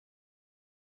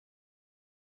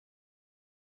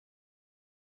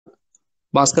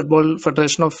Basketball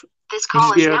federation of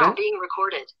ഇന്ത്യയുടെ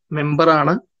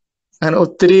മെമ്പറാണ്. അങ്ങനെ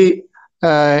ഒത്തിരി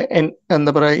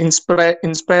എന്താ പറയുക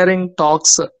ഇൻസ്പയറിംഗ്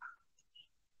ടോക്സ്,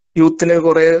 യൂത്തിന്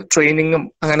കുറെ ട്രെയിനിങ്ങും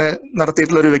അങ്ങനെ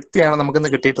നടത്തിയിട്ടുള്ള ഒരു വ്യക്തിയാണ് നമുക്കിന്ന്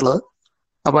കിട്ടിയിട്ടുള്ളത്.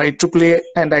 അപ്പൊ IEEE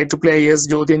and IEEE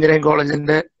Jyothi engineering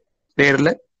കോളേജിന്റെ പേരിൽ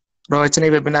റോയച്ചനെ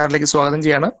ഈ വെബിനാറിലേക്ക് സ്വാഗതം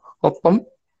ചെയ്യാണ്. ഒപ്പം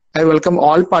I welcome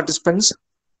all participants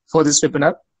for this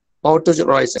webinar. Over to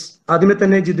റോയച്ചൻ. ആദ്യമേ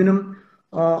തന്നെ ജിതിനും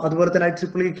അതുപോലെ തന്നെ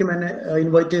IEEEക്കും എന്നെ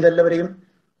ഇൻവൈറ്റ് ചെയ്ത എല്ലാവരെയും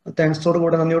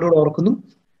താങ്ക്സോടുകൂടെ നന്ദിയോടുകൂടെ ഓർക്കുന്നു.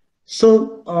 So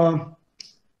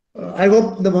I hope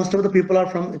the most of the people are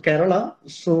from Kerala,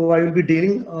 so I will be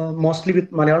dealing mostly with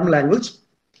Malayalam language.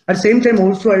 At the same time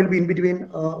also I will be in between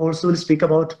also will speak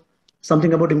about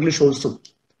something about English also.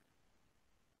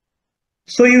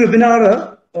 So ഈ webinar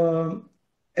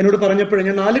എന്നോട് പറഞ്ഞപ്പോൾ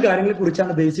ഞാൻ 4 കാര്യങ്ങളെ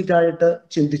കുറിച്ചാണ് basic ആയിട്ട്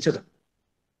ചിന്തിച്ചത്.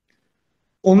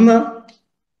 ഒന്ന്,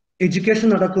 education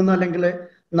നടക്കുന്ന അല്ലെങ്കിൽ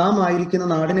നാം ആയിരിക്കുന്ന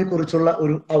നാടിനെ കുറിച്ചുള്ള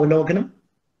ഒരു അവലോകനം.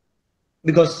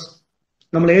 ബിക്കോസ്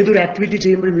നമ്മൾ ഏതൊരു ആക്ടിവിറ്റി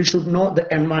ചെയ്യുമ്പോഴും we should know the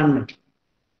environment.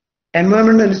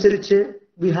 Environment അനുസരിച്ച്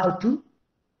we have to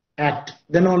act,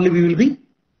 then only we will be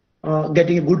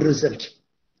getting A good result.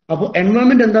 അപ്പോൾ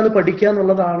എൻവയൺമെന്റ് എന്താണെന്ന് പഠിക്കുക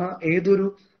എന്നുള്ളതാണ് ഏതൊരു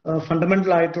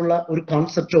ഫണ്ടമെന്റൽ ആയിട്ടുള്ള ഒരു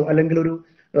കോൺസെപ്റ്റോ അല്ലെങ്കിൽ ഒരു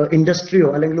ഇൻഡസ്ട്രിയോ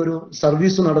അല്ലെങ്കിൽ ഒരു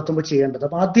സർവീസോ നടത്തുമ്പോൾ ചെയ്യേണ്ടത്.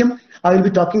 അപ്പൊ ആദ്യം I will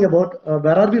be talking about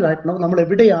where are we write now, നമ്മൾ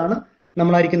എവിടെയാണ്,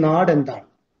 നമ്മളായിരിക്കും നാട് എന്താണ്.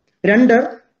 2,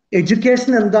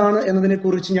 എഡ്യൂക്കേഷൻ എന്താണ് എന്നതിനെ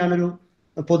കുറിച്ച് ഞാനൊരു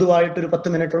പൊതുവായിട്ടൊരു 10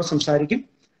 മിനിറ്റോളം സംസാരിക്കും.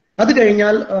 അത്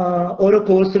കഴിഞ്ഞാൽ ഓരോ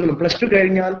കോഴ്സുകളും, +2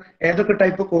 കഴിഞ്ഞാൽ ഏതൊക്കെ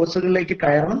ടൈപ്പ് കോഴ്സുകളിലേക്ക്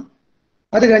കയറണം,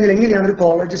 അത് കഴിഞ്ഞാൽ എങ്ങനെയാണ് ഒരു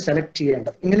കോളേജ് സെലക്ട്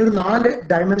ചെയ്യേണ്ടത്. ഇങ്ങനെ ഒരു 4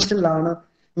 ഡയമെൻഷനിലാണ്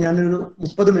ഞാനൊരു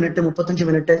 30 മിനിറ്റ് 35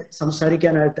 മിനിറ്റ്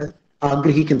സംസാരിക്കാനായിട്ട്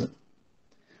ആഗ്രഹിക്കുന്നത്.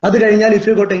 അത് കഴിഞ്ഞാൽ if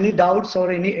you got any doubts or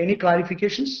any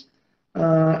clarifications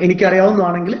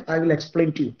എനിക്കറിയാവുന്നതാണെങ്കിൽ I will explain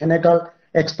to you. എന്നേക്കാൾ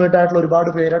എക്സ്പേർട്ട് ആയിട്ടുള്ള ഒരുപാട്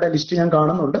പേരുടെ ലിസ്റ്റ് ഞാൻ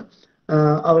കാണുന്നുണ്ട്,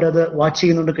 അവരത് വാച്ച്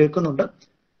ചെയ്യുന്നുണ്ട്, കേൾക്കുന്നുണ്ട്.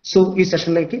 സോ ഈ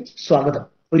സെഷനിലേക്ക് സ്വാഗതം.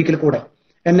 ഒരിക്കൽ കൂടെ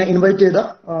എന്നെ ഇൻവൈറ്റ് ചെയ്ത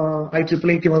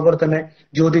IEEEക്കും അതുപോലെ തന്നെ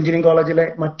ജ്യോതി എഞ്ചിനീയറിംഗ് കോളേജിലെ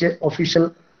മറ്റ് ഒഫീഷ്യൽ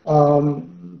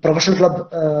പ്രൊഫഷണൽ ക്ലബ്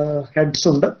ഹെഡ്സ്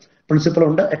ഉണ്ട്, പ്രിൻസിപ്പൽ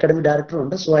ഉണ്ട്, അക്കാഡമിക് ഡയറക്ടർ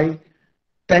ഉണ്ട്. So I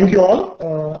thank you all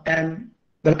and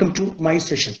welcome to my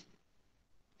session.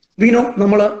 വീണോ,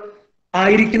 നമ്മൾ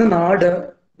ആയിരിക്കുന്ന നാട്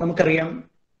നമുക്കറിയാം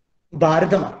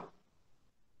ഭാരതമാണ്.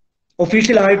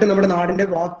 ഒഫീഷ്യലായിട്ട് നമ്മുടെ നാടിന്റെ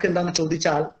വാക്ക് എന്താണെന്ന്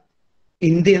ചോദിച്ചാൽ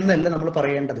ഇന്ത്യ എന്നല്ല നമ്മൾ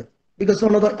പറയേണ്ടത്. Because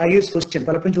one of the IAS question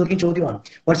പലപ്പോഴും ചോദിക്കുന്ന ചോദ്യമാണ്,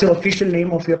 what's your official name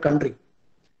of your country?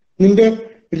 നിന്റെ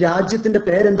രാജ്യത്തിന്റെ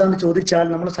പേരെന്താന്ന് ചോദിച്ചാൽ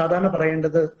നമ്മൾ സാധാരണ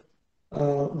പറയേണ്ടത്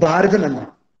ഭാരതം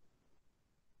എന്നാണ്.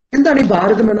 എന്താണ് ഈ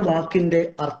ഭാരതം എന്ന വാക്കിന്റെ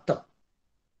അർത്ഥം?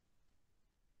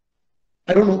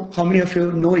 I don't know how many of you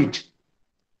know it.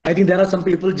 I think there are some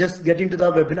people just getting to the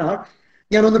webinar.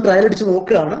 ഞാനൊന്ന് ട്രയൽ അടിച്ച്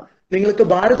നോക്കുകയാണ്. നിങ്ങൾക്ക്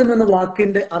ഭാരതം എന്ന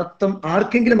വാക്കിന്റെ അർത്ഥം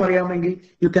ആർക്കെങ്കിലും അറിയാമെങ്കിൽ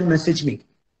you can message me.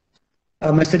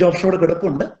 Message ഓപ്ഷനോട്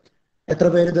കിടപ്പുണ്ട്. എത്ര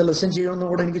പേര് ഇത് ലിസൺ ചെയ്യണമെന്ന്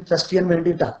കൂടെ എനിക്ക് ടെസ്റ്റ് ചെയ്യാൻ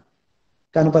വേണ്ടിയിട്ടാണ്.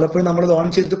 കാരണം പലപ്പോഴും നമ്മൾ ഇത് ഓൺ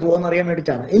ചെയ്തിട്ട് പോകാൻ അറിയാൻ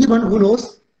വേണ്ടിയിട്ടാണ്. Anyone who knows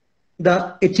the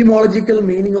etymological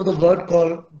meaning of the word call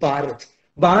Bharat,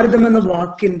 ഭാരതം എന്ന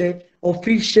വാക്കിന്റെ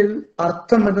ഒഫീഷ്യൽ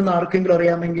അർത്ഥം എന്തെന്ന് ആർക്കെങ്കിലും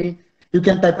അറിയാമെങ്കിൽ you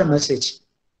can type A message.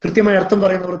 കൃത്യമായ അർത്ഥം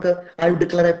പറയുന്നവർക്ക് I will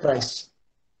declare A price.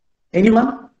 Anyone?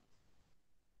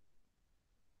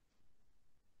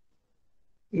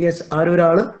 Yes,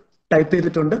 ആരൊരാള് type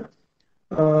ചെയ്തിട്ടുണ്ട്.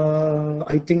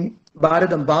 ഐ തിങ്ക്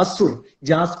ഭാരതം, ബാസുർ,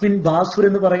 ജാസ്മിൻ ബാസുർ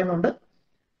എന്ന് പറയുന്നുണ്ട്.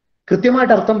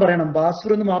 കൃത്യമായിട്ട് അർത്ഥം പറയണം.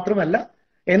 ബാസുർ എന്ന് മാത്രമല്ല,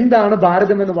 എന്താണ്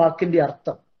ഭാരതം എന്ന വാക്കിന്റെ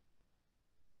അർത്ഥം?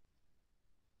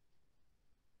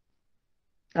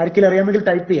 ആർക്കെങ്കിലും അറിയാമെങ്കിൽ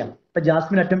ടൈപ്പ് ചെയ്യാം. ഇപ്പൊ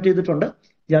ജാസ്മിൻ അറ്റംപ്റ്റ് ചെയ്തിട്ടുണ്ട്,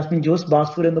 ജാസ്മിൻ ജോസ്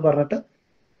ബാസുർ എന്ന് പറഞ്ഞിട്ട്.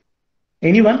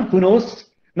 എനിവൺ ഹു നോസ്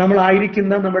നമ്മൾ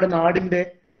ആയിരിക്കുന്ന നമ്മുടെ നാടിന്റെ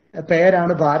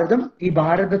പേരാണ് ഭാരതം. ഈ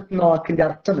ഭാരതം എന്ന വാക്കിന്റെ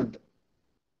അർത്ഥം എന്ത്?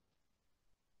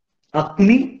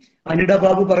 അഗ്നി, അനിട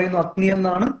ബാബു പറയുന്നു അഗ്നി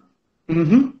എന്നാണ്.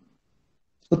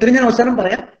 ഉത്തരം ഞാൻ അവസാനം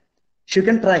പറയാം. You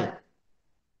can try.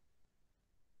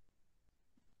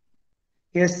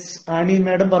 Yes, Annie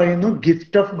madam പറയുന്നു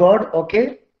gift of God. Okay,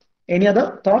 any other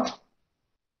thought?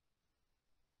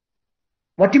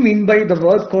 What you mean by the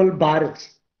word called Bharat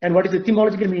and what is the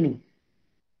etymological meaning?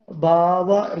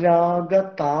 Bhava, Raga,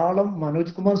 Talam, Manoj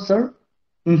Kumar sir.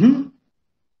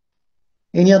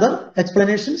 Any other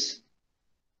explanations?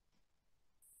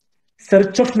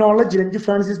 Search of knowledge, Renji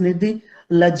Francis Nidhi,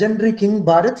 legendary King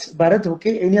Bharat.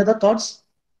 Okay, any other thoughts?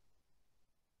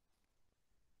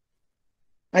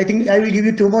 I think I will give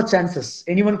you 2 more chances.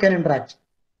 Anyone can interact.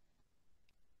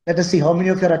 Let us see how many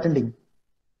of you are attending.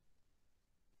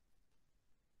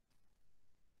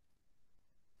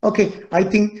 Okay, I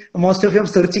think most of you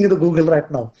are searching in the Google right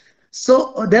now. So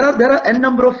there are n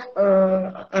number of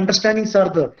understandings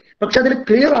are there. പക്ഷെ അതിൽ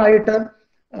clear ആയിട്ട്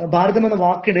ഭാരതം എന്ന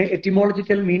വാക്കിന്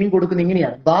etymological meaning കൊടുക്കുന്ന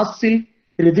ഇങ്ങനെയാണ്: ബാസിൽ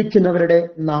രചിക്കുന്നവരുടെ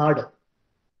നാട്.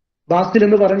 ബാസിൽ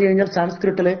എന്ന് പറഞ്ഞു കഴിഞ്ഞാൽ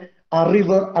സാൻസ്ക്രിറ്റിലെ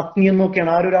അറിവ്, അഗ്നി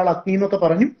എന്നൊക്കെയാണ്. ആരൊരാൾ അഗ്നി എന്നൊക്കെ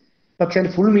പറഞ്ഞു, പക്ഷെ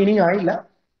അതിന് ഫുൾ മീനിങ് ആയില്ല.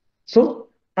 സോ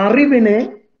അറിവിനെ,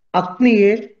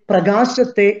 അഗ്നിയെ,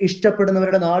 പ്രകാശത്തെ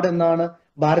ഇഷ്ടപ്പെടുന്നവരുടെ നാട് എന്നാണ്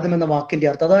ഭാരതം എന്ന വാക്കിന്റെ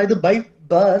അർത്ഥം. അതായത് by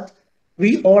birth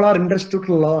we all are interested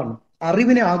to learn.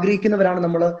 അറിവിനെ ആഗ്രഹിക്കുന്നവരാണ്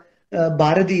നമ്മൾ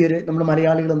ഭാരതീയര്, നമ്മൾ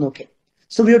മലയാളികൾ എന്നൊക്കെ.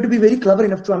 So we have to be very clever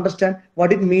enough to understand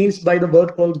what it means by the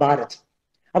word called Bharat.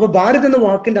 അപ്പൊ ഭാരത് എന്ന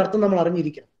വാക്കിന്റെ അർത്ഥം നമ്മൾ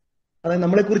അറിഞ്ഞിരിക്കണം. അതായത്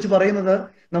നമ്മളെ കുറിച്ച് പറയുന്നത്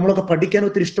നമ്മളൊക്കെ പഠിക്കാൻ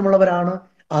ഒത്തിരി ഇഷ്ടമുള്ളവരാണ്,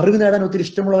 അറിവ് നേടാൻ ഒത്തിരി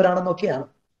ഇഷ്ടമുള്ളവരാണെന്നൊക്കെയാണ്.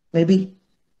 മേ ബി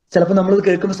ചിലപ്പോൾ നമ്മളിത്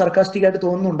കേൾക്കുമ്പോൾ സർക്കാസ്റ്റിക് ആയിട്ട്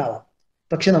തോന്നുന്നുണ്ടാവാം.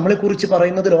 പക്ഷെ നമ്മളെ കുറിച്ച്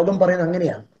പറയുന്നത്, ലോകം പറയുന്നത്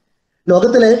അങ്ങനെയാണ്.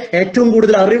 ലോകത്തിലെ ഏറ്റവും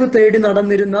കൂടുതൽ അറിവ് തേടി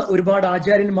നടന്നിരുന്ന ഒരുപാട്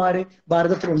ആചാര്യന്മാര്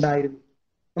ഭാരതത്തിലുണ്ടായിരുന്നു.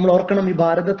 നമ്മൾ ഓർക്കണം, ഈ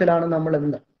ഭാരതത്തിലാണ് നമ്മൾ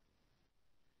എന്ന്.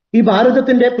 ഈ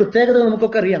ഭാരതത്തിന്റെ പ്രത്യേകത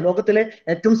നമുക്കൊക്കെ അറിയാം. ലോകത്തിലെ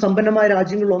ഏറ്റവും സമ്പന്നമായ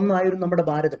രാജ്യങ്ങളിൽ ഒന്നായിരുന്നു നമ്മുടെ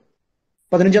ഭാരതം.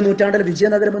 15ാം നൂറ്റാണ്ടിലെ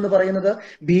വിജയനഗരം എന്ന് പറയുന്നത്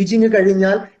ബീജിംഗ്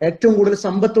കഴിഞ്ഞാൽ ഏറ്റവും കൂടുതൽ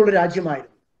സമ്പത്തുള്ള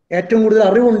രാജ്യമായിരുന്നു, ഏറ്റവും കൂടുതൽ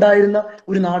അറിവുണ്ടായിരുന്ന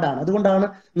ഒരു നാടാണ്. അതുകൊണ്ടാണ്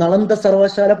നളന്ദ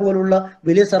സർവകലാശാല പോലുള്ള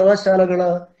വലിയ സർവകലാശാലകൾ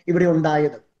ഇവിടെ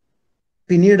ഉണ്ടായത്.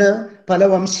 പിന്നീട് പല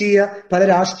വംശീയ, പല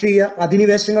രാഷ്ട്രീയ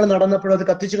അധിനിവേശങ്ങൾ നടന്നപ്പോൾ അത്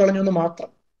കത്തിച്ചു കളഞ്ഞു എന്ന് മാത്രം.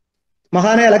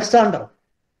 മഹാനായ അലക്സാണ്ടർ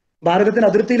ഭാരതത്തിന്റെ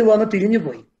അതിർത്തിയിൽ വന്ന്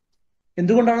തിരിഞ്ഞുപോയി.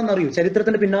 എന്തുകൊണ്ടാണെന്ന് അറിയൂ?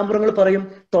 ചരിത്രത്തിന്റെ പിന്നാമ്പുറങ്ങൾ പറയും,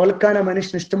 തോൽക്കാൻ ആ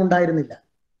മനുഷ്യന് ഇഷ്ടമുണ്ടായിരുന്നില്ല.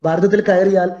 ഭാരതത്തിൽ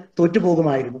കയറിയാൽ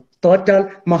തോറ്റുപോകുമായിരുന്നു. തോറ്റാൽ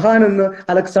മഹാൻ എന്ന്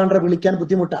അലക്സാണ്ടറെ വിളിക്കാൻ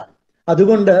ബുദ്ധിമുട്ടാണ്.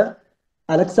 അതുകൊണ്ട്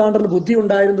അലക്സാണ്ടറിന് ബുദ്ധി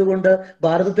ഉണ്ടായിരുന്നുകൊണ്ട്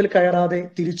ഭാരതത്തിൽ കയറാതെ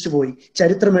തിരിച്ചുപോയി.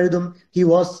 ചരിത്രം എഴുതും,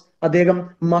 അദ്ദേഹം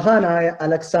മഹാനായ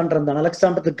അലക്സാണ്ടർ എന്താണ്,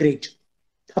 അലക്സാണ്ടർ ദ ഗ്രേറ്റ്.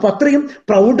 അപ്പൊ അത്രയും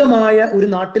പ്രൗഢമായ ഒരു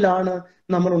നാട്ടിലാണ്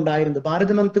നമ്മൾ ഉണ്ടായിരുന്നത്.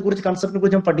 ഭാരതത്തെ കുറിച്ച്, കൺസെപ്റ്റിനെ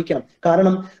കുറിച്ച് നമ്മൾ പഠിക്കണം.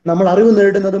 കാരണം നമ്മൾ അറിവ്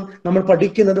നേടുന്നതും നമ്മൾ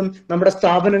പഠിക്കുന്നതും നമ്മുടെ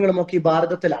സ്ഥാപനങ്ങളും ഒക്കെ ഈ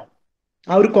ഭാരതത്തിലാണ്.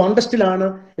 ആ ഒരു കോണ്ടസ്റ്റിലാണ്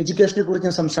എഡ്യൂക്കേഷനെ കുറിച്ച്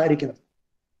ഞാൻ സംസാരിക്കുന്നത്.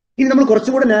 ഇനി നമ്മൾ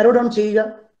കുറച്ചും കൂടെ നാരോ ഡൗൺ ചെയ്യുക,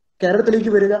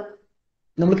 കേരളത്തിലേക്ക് വരിക.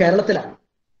 നമ്മൾ കേരളത്തിലാണ്.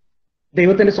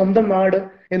 ദൈവത്തിന്റെ സ്വന്തം നാട്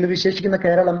എന്ന് വിശേഷിക്കുന്ന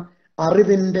കേരളം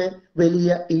അറിവിന്റെ വലിയ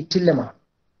ഈറ്റില്ലമാണ്.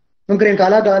 നമുക്കറിയാം,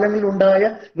 കാലാകാലങ്ങളിൽ ഉണ്ടായ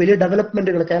വലിയ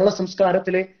ഡെവലപ്മെന്റുകൾ കേരള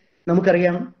സംസ്കാരത്തിലെ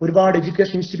നമുക്കറിയാം. ഒരുപാട്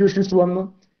എഡ്യൂക്കേഷൻ ഇൻസ്റ്റിറ്റ്യൂഷൻസ് വന്നു.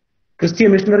 ക്രിസ്ത്യൻ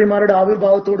മിഷണറിമാരുടെ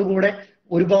ആവിർഭാവത്തോടുകൂടെ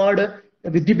ഒരുപാട്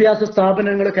വിദ്യാഭ്യാസ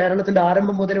സ്ഥാപനങ്ങൾ കേരളത്തിന്റെ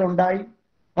ആരംഭം മുതലേ ഉണ്ടായി.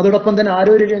 അതോടൊപ്പം തന്നെ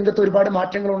ആരോഗ്യ രംഗത്ത് ഒരുപാട്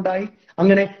മാറ്റങ്ങൾ ഉണ്ടായി.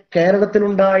 അങ്ങനെ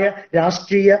കേരളത്തിലുണ്ടായ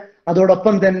രാഷ്ട്രീയ,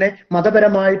 അതോടൊപ്പം തന്നെ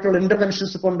മതപരമായിട്ടുള്ള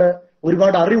ഇന്റർവെൻഷൻസ് കൊണ്ട്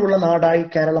ഒരുപാട് അറിവുള്ള നാടായി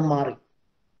കേരളം മാറി.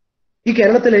 ഈ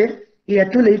കേരളത്തിലെ ഈ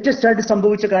ഏറ്റവും ലേറ്റസ്റ്റ് ആയിട്ട്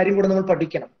സംഭവിച്ച കാര്യം കൂടെ നമ്മൾ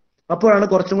പഠിക്കണം. അപ്പോഴാണ്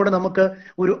കുറച്ചും കൂടെ നമുക്ക്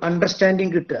ഒരു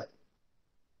അണ്ടർസ്റ്റാൻഡിങ് കിട്ടുക.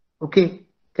 ഓക്കെ,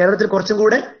 കേരളത്തിൽ കുറച്ചും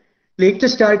കൂടെ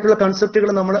ലേറ്റസ്റ്റ് ആയിട്ടുള്ള കൺസെപ്റ്റുകൾ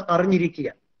നമ്മൾ അറിഞ്ഞിരിക്കുക.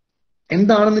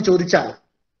 എന്താണെന്ന് ചോദിച്ചാൽ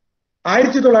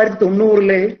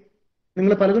 1990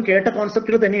 നിങ്ങൾ പലതും കേട്ട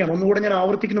കോൺസെപ്റ്റുകൾ തന്നെയാണ്. ഒന്നുകൂടെ ഞാൻ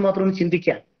ആവർത്തിക്കുന്നു, മാത്രം ഒന്ന്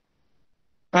ചിന്തിക്കാൻ.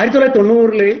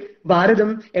 1990 ഭാരതം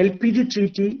LPG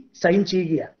ട്രീറ്റി സൈൻ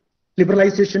ചെയ്യുകയാണ്.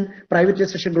 Liberalisation,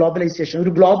 privatisation, globalisation.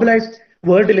 ഒരു ഗ്ലോബലൈസ്ഡ്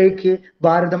വേൾഡിലേക്ക്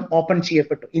ഭാരതം ഓപ്പൺ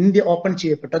ചെയ്യപ്പെട്ടു, ഇന്ത്യ ഓപ്പൺ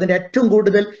ചെയ്യപ്പെട്ടു. അതിന്റെ ഏറ്റവും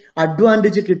കൂടുതൽ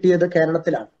അഡ്വാൻറ്റേജ് കിട്ടിയത്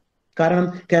കേരളത്തിലാണ്. കാരണം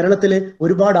കേരളത്തിലെ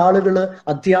ഒരുപാട് ആളുകൾ,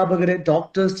 അധ്യാപകര്,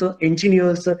 ഡോക്ടേഴ്സ്,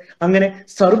 എഞ്ചിനീയേഴ്സ്, അങ്ങനെ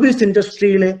സർവീസ്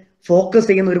ഇൻഡസ്ട്രിയിൽ ഫോക്കസ്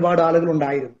ചെയ്യുന്ന ഒരുപാട് ആളുകൾ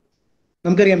ഉണ്ടായിരുന്നു.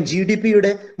 നമുക്കറിയാം,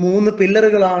 GDPയുടെ 3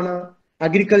 പില്ലറുകളാണ്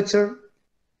അഗ്രികൾച്ചർ,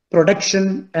 പ്രൊഡക്ഷൻ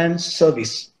ആൻഡ്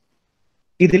സർവീസ്.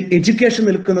 ഇതിൽ എഡ്യൂക്കേഷൻ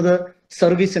നിൽക്കുന്നത്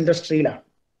സർവീസ് ഇൻഡസ്ട്രിയിലാണ്.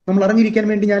 നമ്മൾ അറിഞ്ഞിരിക്കാൻ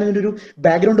വേണ്ടി ഞാൻ ഇതിന്റെ ഒരു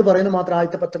ബാക്ക്ഗ്രൗണ്ട് പറയുന്നത് മാത്രം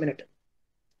ആദ്യത്തെ 10 മിനിറ്റ്.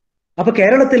 അപ്പൊ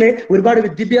കേരളത്തിലെ ഒരുപാട്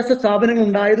വിദ്യാഭ്യാസ സ്ഥാപനങ്ങൾ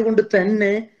ഉണ്ടായതുകൊണ്ട്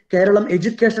തന്നെ കേരളം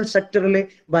എഡ്യൂക്കേഷൻ സെക്ടറിലെ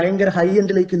ഭയങ്കര ഹൈ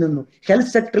എൻഡിലേക്ക് നിന്നു,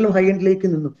 ഹെൽത്ത് സെക്ടറിലും ഹൈ എൻഡിലേക്ക്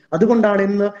നിന്നു. അതുകൊണ്ടാണ്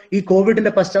ഇന്ന് ഈ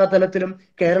കോവിഡിന്റെ പശ്ചാത്തലത്തിലും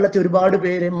കേരളത്തെ ഒരുപാട്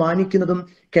പേരെ മാനിക്കുന്നതും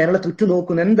കേരളത്തെ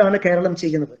ഉറ്റുനോക്കുന്നു. എന്താണ് കേരളം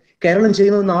ചെയ്യുന്നത്? കേരളം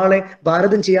ചെയ്യുന്നത് നാളെ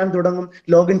ഭാരതം ചെയ്യാൻ തുടങ്ങും,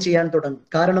 ലോകം ചെയ്യാൻ തുടങ്ങും.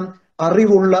 കാരണം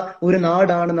അറിവുള്ള ഒരു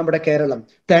നാടാണ് നമ്മുടെ Keralam.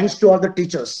 Thanks to all the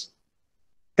teachers,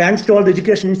 thanks to all the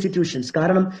education institutions.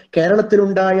 കാരണം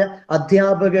കേരളത്തിലുണ്ടായ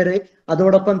അധ്യാപകരെ,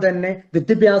 അതോടൊപ്പം തന്നെ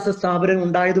വിദ്യാഭ്യാസ സ്ഥാപനങ്ങൾ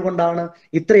ഉണ്ടായതുകൊണ്ടാണ്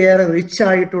ഇത്രയേറെ റിച്ച്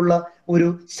ആയിട്ടുള്ള ഒരു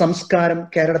സംസ്കാരം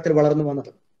കേരളത്തിൽ വളർന്നു വന്നത്.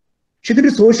 പക്ഷെ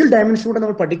ഇതിന്റെ സോഷ്യൽ ഡയമെൻഷൻ കൂടെ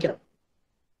നമ്മൾ പഠിക്കണം.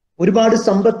 ഒരുപാട്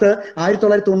സമ്പത്ത്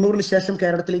 1990 ശേഷം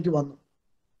കേരളത്തിലേക്ക് വന്നു.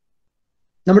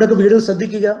 നമ്മുടെയൊക്കെ വീടുകൾ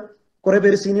ശ്രദ്ധിക്കുക, കുറെ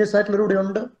പേര് സീനിയേഴ്സ് ആയിട്ടുള്ളവരുടെ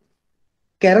ഉണ്ട്.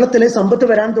 കേരളത്തിലെ സമ്പത്ത്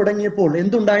വരാൻ തുടങ്ങിയപ്പോൾ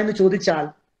എന്തുണ്ടായെന്ന് ചോദിച്ചാൽ,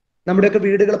 നമ്മുടെയൊക്കെ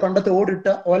വീടുകൾ പണ്ടത്തെ ഓടിട്ട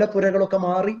ഓലപ്പുരകളൊക്കെ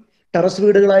മാറി ടെറസ്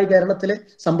വീടുകളായി കേരളത്തിലെ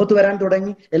സമ്പത്ത് വരാൻ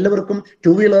തുടങ്ങി. എല്ലാവർക്കും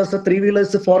 2 വീലേഴ്സ്, 3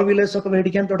 വീലേഴ്സ്, 4 വീലേഴ്സ് ഒക്കെ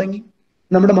മേടിക്കാൻ തുടങ്ങി.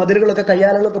 നമ്മുടെ മതിലുകളൊക്കെ,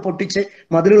 കയ്യാലകളൊക്കെ പൊട്ടിച്ച്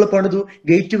മതിലുകൾ പണിതു,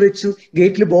 ഗേറ്റ് വെച്ചു,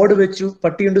 ഗേറ്റിൽ ബോർഡ് വെച്ചു,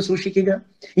 പട്ടിയുണ്ട് സൂക്ഷിക്കുക.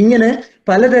 ഇങ്ങനെ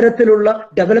പലതരത്തിലുള്ള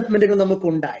ഡെവലപ്മെന്റുകൾ നമുക്ക്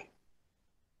ഉണ്ടായി.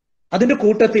 അതിന്റെ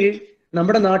കൂട്ടത്തിൽ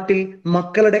നമ്മുടെ നാട്ടിൽ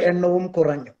മക്കളുടെ എണ്ണവും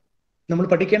കുറഞ്ഞു. നമ്മൾ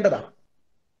പഠിക്കേണ്ടതാണ്.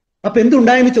 അപ്പൊ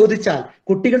എന്തുണ്ടായെന്ന് ചോദിച്ചാൽ,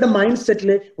 കുട്ടികളുടെ മൈൻഡ്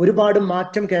സെറ്റിൽ ഒരുപാട്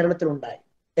മാറ്റം കേരളത്തിൽ ഉണ്ടായി.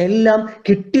 എല്ലാം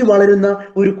കിട്ടി വളരുന്ന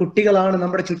ഒരു കുട്ടികളാണ്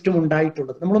നമ്മുടെ ചുറ്റും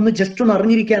ഉണ്ടായിട്ടുള്ളത്. നമ്മളൊന്ന് ജസ്റ്റ് ഒന്ന്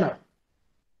അറിഞ്ഞിരിക്കാനാണ്.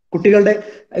 കുട്ടികളുടെ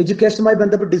എഡ്യൂക്കേഷനുമായി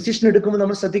ബന്ധപ്പെട്ട് ഡിസിഷൻ എടുക്കുമ്പോൾ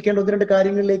നമ്മൾ ശ്രദ്ധിക്കേണ്ട 1-2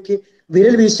 കാര്യങ്ങളിലേക്ക്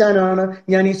വിരൽ വീശാനാണ്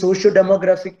ഞാൻ ഈ സോഷ്യോ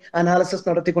ഡെമോഗ്രാഫിക് അനാലിസിസ്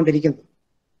നടത്തിക്കൊണ്ടിരിക്കുന്നത്.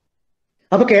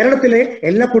 അപ്പൊ കേരളത്തിലെ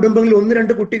എല്ലാ കുടുംബങ്ങളിലും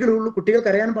 1-2 കുട്ടികളേ ഉള്ളൂ. കുട്ടികൾക്ക്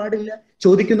അറിയാൻ പാടില്ല,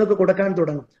 ചോദിക്കുന്നൊക്കെ കൊടുക്കാൻ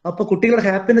തുടങ്ങും. അപ്പൊ കുട്ടികളുടെ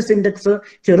ഹാപ്പിനെസ് ഇൻഡെക്സ്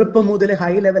ചെറുപ്പം മുതൽ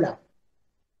ഹൈ ലെവലാണ്.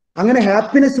 അങ്ങനെ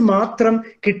ഹാപ്പിനെസ് മാത്രം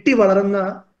കിട്ടി വളർന്ന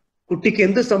കുട്ടിക്ക്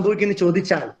എന്ത് സംഭവിക്കുന്നു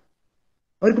ചോദിച്ചാൽ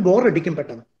അവർക്ക് ബോറടിക്കും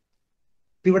പെട്ടെന്ന്.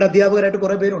 ഇവിടെ അധ്യാപകരായിട്ട്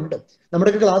കുറെ പേരുണ്ട്.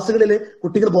 നമ്മുടെ ക്ലാസ്സുകളിൽ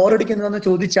കുട്ടികൾ ബോറടിക്കുന്നതെന്ന്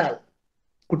ചോദിച്ചാൽ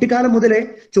കുട്ടിക്കാലം മുതലേ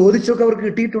ചോദിച്ചൊക്കെ അവർക്ക്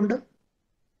കിട്ടിയിട്ടുണ്ട്.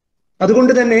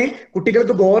 അതുകൊണ്ട് തന്നെ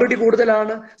കുട്ടികൾക്ക് ബോറടി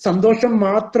കൂടുതലാണ്. സന്തോഷം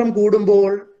മാത്രം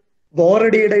കൂടുമ്പോൾ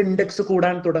ബോറടിയുടെ ഇൻഡെക്സ്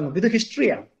കൂടാൻ തുടങ്ങും. ഇത്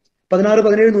ഹിസ്റ്ററിയാണ്.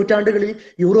 16-17 നൂറ്റാണ്ടുകളിൽ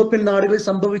യൂറോപ്യൻ നാടുകളിൽ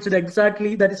സംഭവിച്ചത്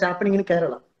exactly that is happening in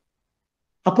Kerala.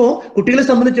 അപ്പോ കുട്ടികളെ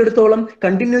സംബന്ധിച്ചിടത്തോളം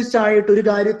കണ്ടിന്യൂസ് ആയിട്ട് ഒരു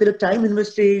കാര്യത്തിൽ ടൈം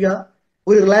ഇൻവെസ്റ്റ് ചെയ്യുക,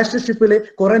 ഒരു റിലേഷൻഷിപ്പിൽ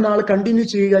കുറെ നാൾ കണ്ടിന്യൂ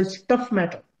ചെയ്യുക, ഇറ്റ്സ് ടഫ്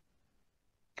മാറ്റർ.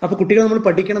 അപ്പൊ കുട്ടികൾ നമ്മൾ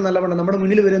പഠിക്കണം നല്ലവണ്ണം. നമ്മുടെ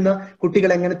മുന്നിൽ വരുന്ന കുട്ടികൾ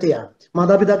എങ്ങനത്തെയാണ്?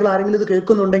 മാതാപിതാക്കൾ ആരെങ്കിലും ഇത്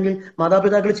കേൾക്കുന്നുണ്ടെങ്കിൽ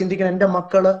മാതാപിതാക്കൾ ചിന്തിക്കണം, എന്റെ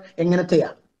മക്കള്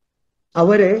എങ്ങനത്തെയാണ്?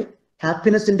 അവരെ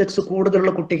ഹാപ്പിനെസ് ഇൻഡെക്സ്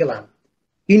കൂടുതലുള്ള കുട്ടികളാണ്.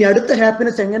 ഇനി അടുത്ത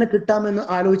ഹാപ്പിനെസ് എങ്ങനെ കിട്ടാമെന്ന്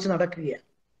ആലോചിച്ച് നടക്കുകയാണ്.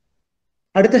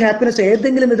 അടുത്ത ഹാപ്പിനെസ്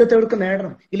ഏതെങ്കിലും വിധത്തെ അവർക്ക്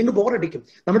നേടണം, ഇല്ലെങ്കിൽ ബോറടിക്കും.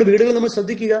 നമ്മുടെ വീടുകൾ നമ്മൾ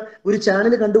ശ്രദ്ധിക്കുക, ഒരു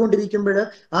ചാനൽ കണ്ടുകൊണ്ടിരിക്കുമ്പോൾ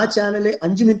ആ ചാനല്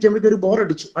 5 മിനിറ്റ് ആകുമ്പോഴേക്കും ഒരു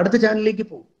ബോറടിച്ചു, അടുത്ത ചാനലിലേക്ക്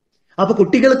പോകും. അപ്പൊ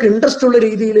കുട്ടികൾക്ക് ഇൻട്രസ്റ്റ് ഉള്ള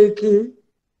രീതിയിലേക്ക്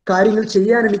കാര്യങ്ങൾ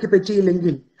ചെയ്യാൻ എനിക്ക്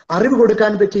പറ്റിയില്ലെങ്കിൽ, അറിവ്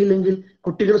കൊടുക്കാൻ പറ്റിയില്ലെങ്കിൽ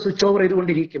കുട്ടികൾ സ്വിച്ച് ഓവർ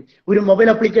ചെയ്തുകൊണ്ടിരിക്കും. ഒരു മൊബൈൽ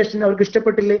ആപ്ലിക്കേഷൻ അവർക്ക്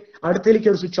ഇഷ്ടപ്പെട്ടില്ലേ, അടുത്തേക്ക്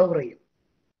അവർ സ്വിച്ച് ഓവർ ചെയ്യും.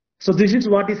 So this is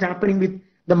what is happening with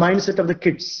the mind set of the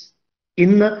kids.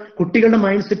 ഇന്ന് കുട്ടികളുടെ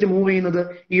മൈൻഡ് സെറ്റ് മൂവ് ചെയ്യുന്നത്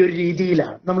ഈ ഒരു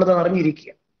രീതിയിലാണ്. നമ്മളത്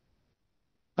അറിഞ്ഞിരിക്കുക.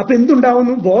 അപ്പൊ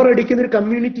എന്തുണ്ടാവുന്നു? ബോർ അടിക്കുന്ന ഒരു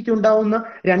കമ്മ്യൂണിറ്റിക്ക് ഉണ്ടാവുന്ന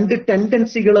 2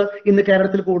 ടെൻഡൻസികൾ ഇന്ന്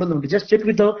കേരളത്തിൽ കൂടുന്നുണ്ട്. Just check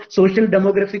with social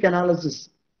demographic analysis.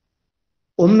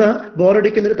 ഒന്ന്,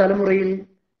 ബോറടിക്കുന്ന ഒരു തലമുറയിൽ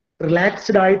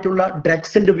റിലാക്സ്ഡ് ആയിട്ടുള്ള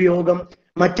ഡ്രഗ്സിന്റെ ഉപയോഗം,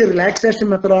 മറ്റ് റിലാക്സേഷൻ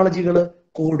മെത്തഡോളജികൾ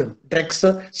കൂടും. Drugs,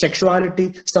 sexuality,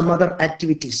 some other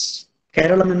activities.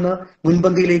 Keralam ഇന്ന്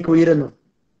മുൻപന്തിയിലേക്ക് ഉയരുന്നു.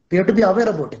 We have to be aware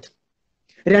about it.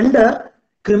 2,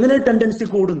 criminal tendency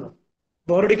കൂടുന്നു.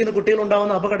 ബോറടിക്കുന്ന കുട്ടികൾ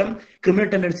ഉണ്ടാവുന്ന അപകടം, ക്രിമിനൽ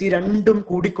ടെൻഡൻസി, രണ്ടും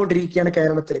കൂടിക്കൊണ്ടിരിക്കുകയാണ്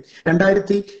കേരളത്തിൽ.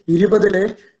 2020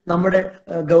 നമ്മുടെ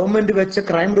ഗവൺമെന്റ് വെച്ച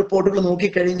ക്രൈം റിപ്പോർട്ടുകൾ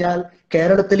നോക്കിക്കഴിഞ്ഞാൽ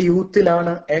കേരളത്തിൽ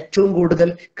യൂത്തിലാണ് ഏറ്റവും കൂടുതൽ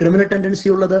ക്രിമിനൽ ടെൻഡൻസി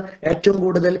ഉള്ളത്, ഏറ്റവും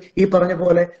കൂടുതൽ ഈ പറഞ്ഞ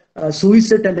പോലെ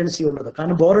സൂയിസൈഡ് ടെൻഡൻസി ഉള്ളത്.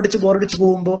 കാരണം ബോറടിച്ച്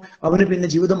പോകുമ്പോൾ അവന് പിന്നെ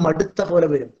ജീവിതം മടുത്ത പോലെ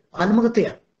വരും,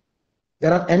 ആത്മഹത്യയാണ്.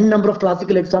 There are n number of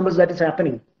classical examples that is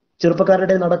happening.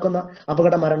 ചെറുപ്പക്കാരുടെ നടക്കുന്ന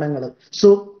അപകട മരണങ്ങൾ. സോ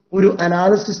ഒരു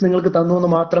അനാലിസിസ് നിങ്ങൾക്ക് തന്നു എന്ന്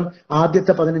മാത്രം.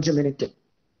 ആദ്യത്തെ 15 മിനിറ്റ്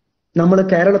നമ്മൾ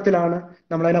കേരളത്തിലാണ്,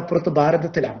 നമ്മൾ അതിനപ്പുറത്ത്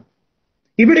ഭാരതത്തിലാണ്.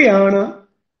 ഇവിടെയാണ്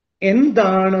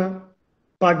എന്താണ്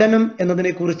പഠനം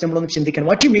എന്നതിനെ കുറിച്ച് നമ്മളൊന്ന് ചിന്തിക്കണം.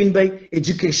 What you mean by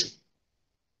education?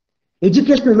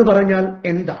 Education എന്ന് പറഞ്ഞാൽ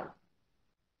എന്താണ്?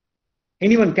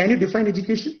 Anyone can you define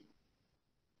education?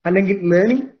 അല്ലെങ്കിൽ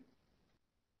ലേണിംഗ്?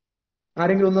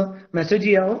 ആരെങ്കിലും ഒന്ന് മെസ്സേജ്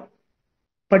ചെയ്യാവോ?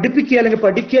 പഠിപ്പിക്കുക അല്ലെങ്കിൽ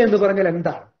പഠിക്കുക എന്ന് പറഞ്ഞാൽ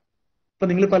എന്താണ്? ഇപ്പൊ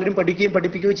നിങ്ങൾ പലരും പഠിക്കുകയും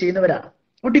പഠിപ്പിക്കുകയും ചെയ്യുന്നവരാണ്.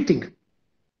 What you think?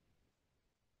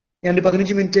 ഞാൻ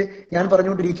 15 മിനിറ്റ് ഞാൻ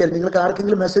പറഞ്ഞുകൊണ്ടിരിക്കുകയാണ്. നിങ്ങൾക്ക്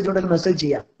ആർക്കെങ്കിലും മെസ്സേജ് ഉണ്ടെങ്കിൽ മെസ്സേജ്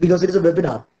ചെയ്യാം. Because it is A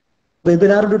webinar.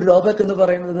 വെബിനാറിന്റെ ഒരു ഡ്രോബാക്ക് എന്ന്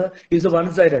പറയുന്നത് ഈസ് വൺ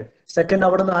സൈഡഡ്. സെക്കൻഡ്,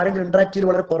 അവിടെ നിന്ന് ആരെങ്കിലും ഇന്ററാക്ട് ചെയ്ത്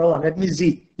വളരെ കുറവാണ്. Let me see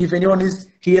if anyone is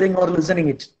hearing or listening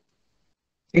it.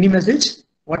 Any message?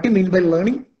 What you mean by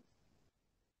learning?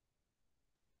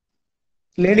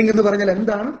 Learning എന്ന് പറഞ്ഞാൽ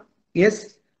എന്താണ്? യെസ്,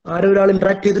 ആരൊരാൾ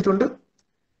ഇന്ററാക്ട് ചെയ്തിട്ടുണ്ട്?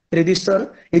 Ratheesh sir,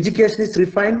 education is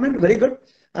refinement, very good.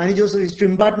 Ani Joseph is to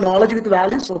impart knowledge with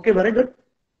values, okay, very good.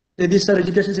 Radish sir,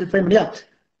 education is refinement, yeah.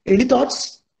 Any thoughts?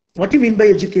 What do you mean by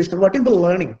education? What is the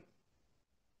learning?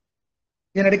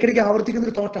 ഞാൻ ഇടയ്ക്കിടയ്ക്ക് ആവർത്തിക്കുന്ന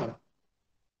ഒരു തോട്ടാണ്.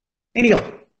 Anyhow,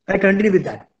 I continue with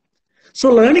that. So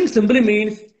learning simply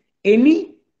means any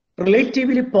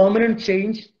relatively permanent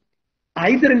change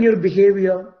either in your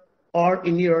behavior or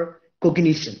in your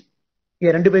cognition.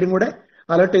 ഈ രണ്ടുപേരും കൂടെ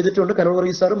alert ചെയ്തിട്ടുണ്ട്.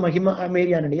 കരോളറി സാറും മഹിമ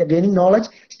മേരിയാനുണ്ട്. Gaining knowledge,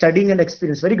 studying and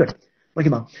experience. Very good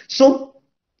മഹിമ. സോ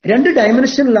 2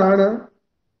 ഡയമെൻഷനിലാണ്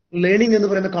ലേണിംഗ് എന്ന്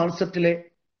പറയുന്ന കോൺസെപ്റ്റിലെ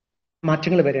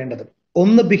മാറ്റങ്ങൾ വരേണ്ടത്.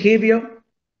 ഒന്ന് ബിഹേവിയർ,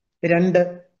 2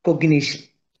 കൊഗ്നീഷൻ.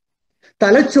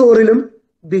 തലച്ചോറിലും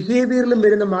ബിഹേവിയറിലും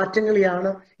വരുന്ന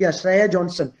മാറ്റങ്ങളെയാണ് Shreya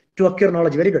Johnson to acquire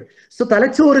knowledge. Very good. So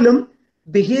തലച്ചോറിലും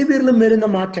ബിഹേവിയറിലും വരുന്ന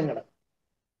മാറ്റങ്ങൾ.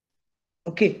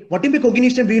 Okay, what is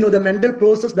cognition? We know the mental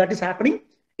process that is happening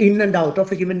in and out of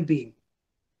a human being.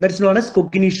 That is known as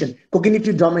cognition,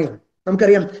 cognitive domain.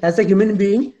 Namukariam, as a human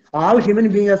being, all human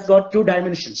being has got 2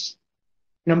 dimensions.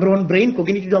 Number 1, brain,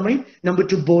 cognitive domain. Number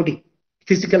 2, body,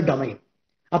 physical domain.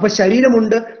 അപ്പൊ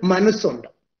ശരീരമുണ്ട്, മനസ്സുണ്ട്.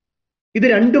 ഇത്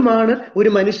രണ്ടുമാണ് ഒരു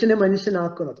മനുഷ്യനെ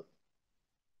മനുഷ്യനാക്കുന്നത്.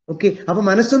 Okay, അപ്പൊ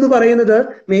മനസ്സെന്ന് പറയുന്നത്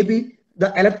may be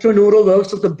the electro neuro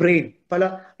waves of the brain. പല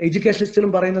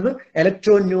എഡ്യൂക്കേഷനിസ്റ്റിലും പറയുന്നത്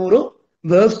electro neuro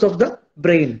waves of the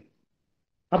brain.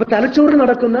 അപ്പൊ തലച്ചോറിൽ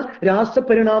നടക്കുന്ന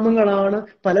രാസപരിണാമങ്ങളാണ്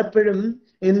പലപ്പോഴും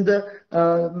എന്ത്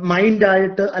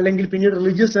മൈൻഡായിട്ട് അല്ലെങ്കിൽ പിന്നീട്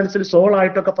റിലീജിയസ് സെൻസിൽ സോൾ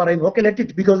ആയിട്ടൊക്കെ പറയുന്നു. Okay, let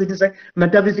it, because it is A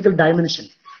metaphysical dimension.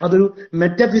 അതൊരു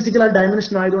മെറ്റാഫിസിക്കൽ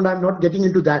ഡയമെൻഷൻ ആയതുകൊണ്ട് I am not getting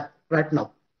in to that right now.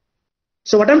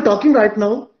 So what I'm talking right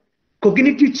now,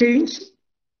 cognitive change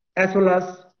as well as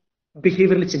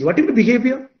behavioral change. What is the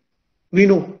behavior? We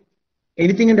know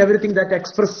anything and everything that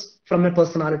express from a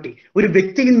personality. ഒരു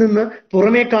വ്യക്തിയിൽ നിന്ന്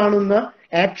പുറമേ കാണുന്ന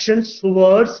actions,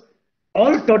 words,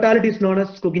 all totality is known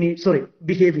as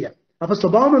behavior. അപ്പൊ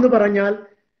സ്വഭാവം എന്ന് പറഞ്ഞാൽ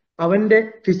അവന്റെ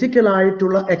ഫിസിക്കൽ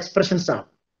ആയിട്ടുള്ള എക്സ്പ്രഷൻസ് ആണ്,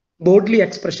 ബോഡ്ലി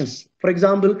എക്സ്പ്രഷൻസ്. ഫോർ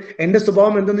എക്സാമ്പിൾ, എന്റെ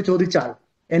സ്വഭാവം എന്തെന്ന് ചോദിച്ചാൽ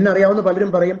എന്നെ അറിയാവുന്ന പലരും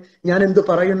പറയും ഞാൻ എന്ത്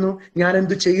പറയുന്നു, ഞാൻ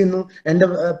എന്ത് ചെയ്യുന്നു, എന്റെ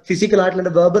ഫിസിക്കൽ ആയിട്ടുള്ള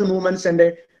എന്റെ വെർബൽ മൂവ്മെന്റ്സ്, എന്റെ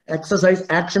exercise,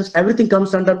 actions, everything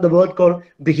comes under the word call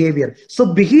behaviour. So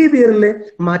ബിഹേവിയറിലെ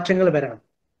മാറ്റങ്ങൾ വരണം.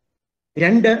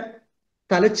 രണ്ട്,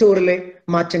 തലച്ചോറിലെ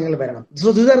മാറ്റങ്ങൾ വരണം.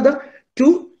 So these are the two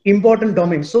important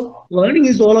domains. So learning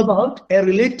is all about a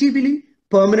relatively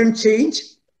permanent change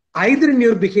either in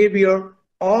your behavior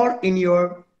or in your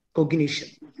cognition.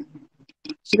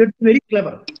 So it's very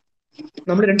clever.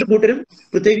 നമ്മൾ രണ്ടു കൂട്ടരും,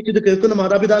 പ്രത്യേകിച്ച് ഇത് കേൾക്കുന്ന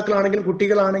മാതാപിതാക്കളാണെങ്കിലും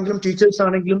കുട്ടികളാണെങ്കിലും ടീച്ചേഴ്സ്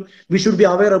ആണെങ്കിലും, we should be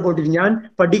aware about it. ഞാൻ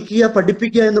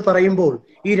പഠിപ്പിക്കുക എന്ന് പറയുമ്പോൾ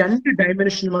ഈ രണ്ട്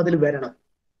ഡയമെൻഷനും അതിൽ വരണം.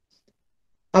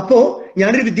 അപ്പോ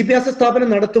ഞാനൊരു വിദ്യാഭ്യാസ സ്ഥാപനം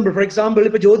നടത്തുമ്പോൾ, ഫോർ എക്സാമ്പിൾ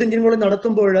ഇപ്പൊ ജ്യോതി എഞ്ചിനീയറിംഗ് കോളേജ്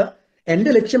നടത്തുമ്പോൾ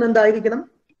എന്റെ ലക്ഷ്യം എന്തായിരിക്കണം?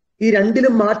 ഈ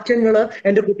രണ്ടിലും മാറ്റങ്ങൾ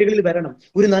എന്റെ കുട്ടികളിൽ വരണം.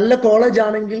 ഒരു നല്ല കോളേജ്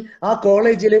ആണെങ്കിൽ ആ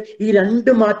കോളേജിൽ ഈ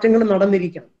രണ്ട് മാറ്റങ്ങൾ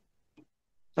നടന്നിരിക്കണം.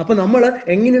 അപ്പൊ നമ്മൾ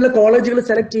എങ്ങനെയുള്ള കോളേജുകൾ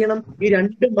സെലക്ട് ചെയ്യണം? ഈ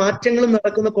രണ്ട് മാറ്റങ്ങളും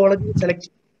നടക്കുന്ന കോളേജുകൾ സെലക്ട്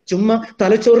ചെയ്യണം. ചുമ്മാ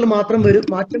തലച്ചോറിൽ മാറ്റം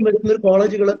വരുന്ന ഒരു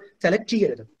കോളേജുകൾ സെലക്ട്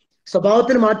ചെയ്യരുത്.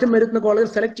 സ്വഭാവത്തിൽ മാറ്റം വരുന്ന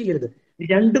കോളേജ് സെലക്ട് ചെയ്യരുത്.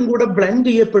 രണ്ടും കൂടെ ബ്ലെൻഡ്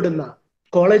ചെയ്യപ്പെടുന്ന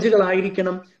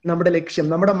കോളേജുകളായിരിക്കണം നമ്മുടെ ലക്ഷ്യം.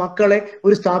 നമ്മുടെ മക്കളെ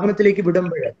ഒരു സ്ഥാപനത്തിലേക്ക്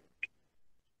വിടുമ്പോൾ,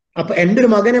 അപ്പൊ എന്റെ ഒരു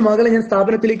മകളെ ഞാൻ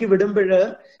സ്ഥാപനത്തിലേക്ക് വിടുമ്പോൾ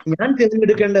ഞാൻ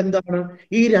തിരഞ്ഞെടുക്കേണ്ട എന്താണ്?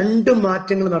 ഈ രണ്ട്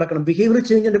മാറ്റങ്ങൾ നടക്കണം. ബിഹേവിയർ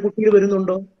ചേഞ്ച് എന്റെ കുട്ടിയിൽ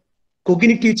വരുന്നുണ്ടോ?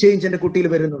 കൊഗ്നിറ്റീവ് ചേഞ്ച് എന്റെ കുട്ടിയിൽ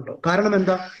വരുന്നുണ്ടോ? കാരണം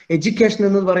എന്താ? എഡ്യൂക്കേഷൻ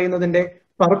എന്ന് പറയുന്നതിന്റെ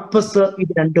പർപ്പസ്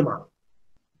ഇത് രണ്ടുമാണ്.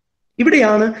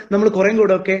 ഇവിടെയാണ് നമ്മൾ കുറേ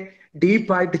കൂടെ ഒക്കെ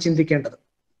ഡീപ്പായിട്ട് ചിന്തിക്കേണ്ടത്.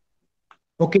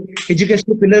 ഓക്കെ,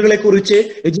 എഡ്യൂക്കേഷൻ പില്ലറുകളെ കുറിച്ച്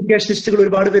എഡ്യൂക്കേഷനിസ്റ്റുകൾ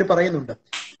ഒരുപാട് പേര് പറയുന്നുണ്ട്.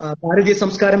 ഭാരതീയ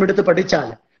സംസ്കാരം എടുത്ത് പഠിച്ചാൽ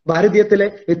ഭാരതീയത്തിലെ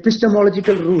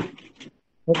എപ്പിസ്റ്റമോളജിക്കൽ റൂട്ട്,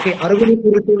 ഓക്കെ, അറിവിനെ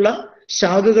കുറിച്ചുള്ള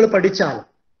ശാഖകൾ പഠിച്ചാൽ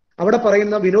അവിടെ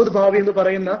പറയുന്ന വിനോദ് ഭാവി എന്ന്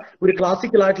പറയുന്ന ഒരു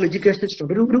ക്ലാസിക്കൽ ആയിട്ടുള്ള എഡ്യൂക്കേഷനിസ്റ്റ്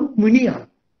ഉണ്ട്, ഒരു മുനിയാണ്.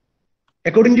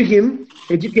 അക്കോർഡിംഗ് ടു ഹിം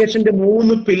എഡ്യൂക്കേഷന്റെ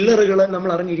 3 പില്ലറുകൾ നമ്മൾ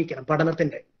അറിഞ്ഞിരിക്കണം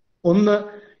പഠനത്തിന്റെ. ഒന്ന്,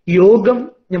 യോഗം,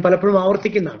 ഞാൻ പലപ്പോഴും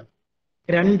ആവർത്തിക്കുന്നതാണ്.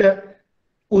 2,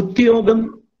 ഉദ്യോഗം.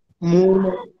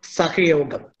 3,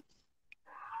 സഹയോഗം.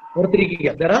 ഓർത്തിരിക്കുക,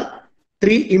 there are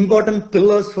 3 important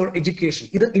pillars for education.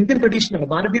 ഇത് ഇന്ത്യൻ ട്രഡീഷനാണ്,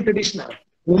 ഭാരതീയ ട്രഡീഷനാണ്.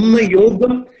 1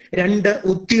 യോഗം, 2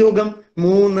 ഉദ്യോഗം,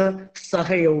 3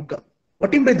 സഹയോഗം.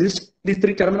 What in by this? These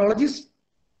 3 terminologies?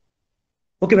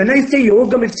 Okay, when I say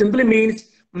yogam, it simply means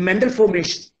mental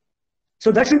formation.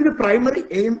 So that should be the primary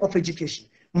aim of education.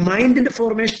 Mind in the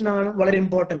formation ആണ് വളരെ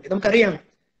important. നമുക്കറിയാം,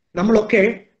 നമ്മളൊക്കെ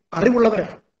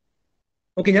അറിവുള്ളവരാണ്.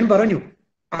 Okay, ഞാൻ പറഞ്ഞു,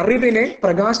 അറിവിനെ,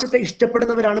 പ്രകാശത്തെ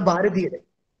ഇഷ്ടപ്പെടുന്നവരാണ് ഭാരതീയരെ.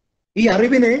 ഈ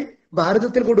അറിവിനെ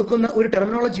ഭാരതത്തിൽ കൊടുക്കുന്ന ഒരു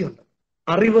ടെർമിനോളജി ഉണ്ട്.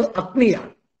 അറിവ്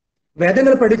അഗ്നിയാണ്.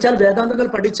 വേദങ്ങൾ പഠിച്ചാൽ, വേദാന്തങ്ങൾ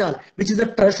പഠിച്ചാൽ, which is the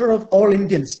treasure of all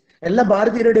Indians, എല്ലാ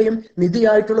ഭാരതീയരുടെയും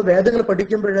നിധിയായിട്ടുള്ള വേദങ്ങൾ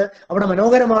പഠിക്കുമ്പോൾ അവിടെ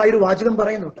മനോഹരമായൊരു വാചകം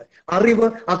പറയുന്നുണ്ട്. അറിവ്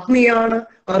അഗ്നിയാണ്,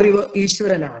 അറിവ്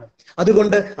ഈശ്വരനാണ്.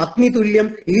 അതുകൊണ്ട് അഗ്നി തുല്യം,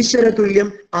 ഈശ്വര തുല്യം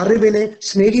അറിവിനെ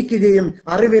സ്നേഹിക്കുകയും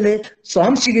അറിവിനെ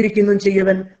സ്വാംശീകരിക്കുകയും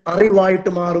ചെയ്യുവൻ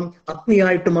അറിവായിട്ട് മാറും,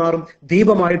 അഗ്നിയായിട്ട് മാറും,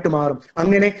 ദീപമായിട്ട് മാറും.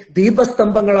 അങ്ങനെ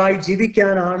ദീപസ്തംഭങ്ങളായി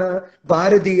ജീവിക്കാനാണ്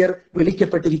ഭാരതീയർ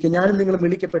വിളിക്കപ്പെട്ടിരിക്കുക. ഞാനും നിങ്ങളും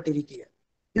വിളിക്കപ്പെട്ടിരിക്കുക.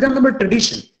 ഇതാണ് നമ്മുടെ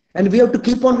tradition. And we have to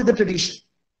keep on with the tradition.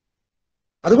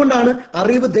 അതുകൊണ്ടാണ്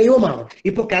അറിവ് ദൈവമാണ്.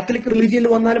 ഇപ്പൊ കാത്തലിക് റിലീജിയനിൽ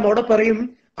വന്നാലും അവിടെ പറയും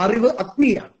അറിവ്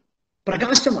അഗ്നിയാണ്,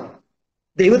 പ്രകാശമാണ്.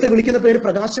 ദൈവത്തെ വിളിക്കുന്ന പേര്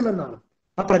പ്രകാശം എന്നാണ്.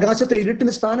 ആ പ്രകാശത്തിൽ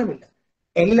ഇരുട്ടിന് സ്ഥാനമില്ല.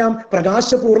 എല്ലാം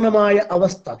പ്രകാശപൂർണമായ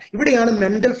അവസ്ഥ. ഇവിടെയാണ്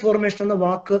മെന്റൽ ഫോർമേഷൻ എന്ന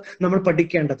വാക്ക് നമ്മൾ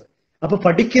പഠിക്കേണ്ടത്. അപ്പൊ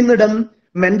പഠിക്കുന്നിടം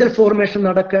മെന്റൽ ഫോർമേഷൻ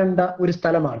നടക്കേണ്ട ഒരു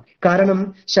സ്ഥലമാണ്. കാരണം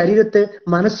ശരീരത്തെ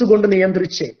മനസ്സുകൊണ്ട്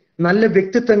നിയന്ത്രിച്ച് നല്ല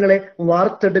വ്യക്തിത്വങ്ങളെ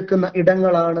വാർത്തെടുക്കുന്ന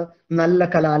ഇടങ്ങളാണ് നല്ല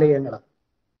കലാലയങ്ങൾ.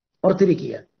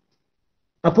 ഓർത്തിരിക്കുക.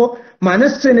 അപ്പോ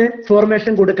മനസ്സിന്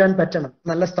ഫോർമേഷൻ കൊടുക്കാൻ പറ്റണം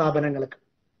നല്ല സ്ഥാപനങ്ങൾക്ക്.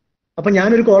 അപ്പൊ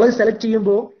ഞാനൊരു കോളേജ് സെലക്ട്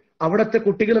ചെയ്യുമ്പോൾ അവിടുത്തെ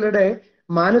കുട്ടികളുടെ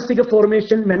മാനസിക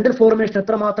ഫോർമേഷൻ, മെന്റൽ ഫോർമേഷൻ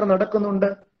എത്രമാത്രം നടക്കുന്നുണ്ട്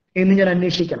എന്ന് ഞാൻ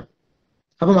അന്വേഷിക്കണം.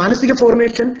 അപ്പൊ മാനസിക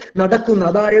ഫോർമേഷൻ നടക്കുന്ന,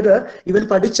 അതായത് ഇവൻ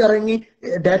പഠിച്ചിറങ്ങി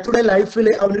ഡേ ടു ഡേ ലൈഫിൽ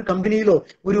അവനൊരു കമ്പനിയിലോ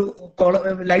ഒരു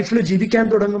ലൈഫിൽ ജീവിക്കാൻ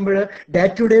തുടങ്ങുമ്പോൾ ഡേ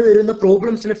ടു ഡേ വരുന്ന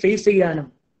പ്രോബ്ലംസിനെ ഫേസ് ചെയ്യാനും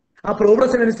ആ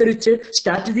പ്രോഗ്രസിനനുസരിച്ച്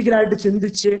സ്ട്രാറ്റജിക്കലായിട്ട്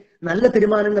ചിന്തിച്ച് നല്ല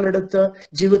തീരുമാനങ്ങൾ എടുത്ത്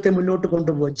ജീവിതത്തെ മുന്നോട്ട്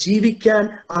കൊണ്ടുപോകുക. ജീവിക്കാൻ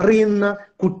അറിയുന്ന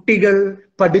കുട്ടികൾ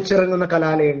പഠിച്ചിറങ്ങുന്ന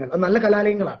കലാലയങ്ങൾ അത് നല്ല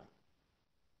കലാലയങ്ങളാണ്.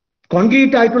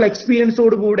 കോൺക്രീറ്റ് ആയിട്ടുള്ള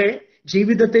എക്സ്പീരിയൻസോടുകൂടെ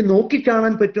ജീവിതത്തെ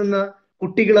നോക്കിക്കാണാൻ പറ്റുന്ന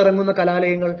കുട്ടികൾ ഇറങ്ങുന്ന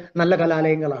കലാലയങ്ങൾ നല്ല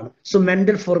കലാലയങ്ങളാണ്. സോ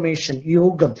മെന്റൽ ഫോർമേഷൻ,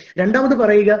 യോഗം. രണ്ടാമത്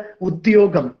പറയുക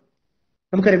ഉദ്യോഗം.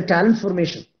 നമുക്കറിയാം talent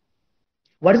formation.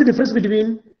 What is the difference between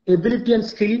ability and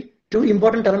skill? To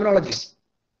important terminologies.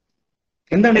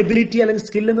 എന്താണ് എബിലിറ്റി അല്ലെങ്കിൽ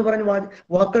സ്കിൽ എന്ന് പറഞ്ഞ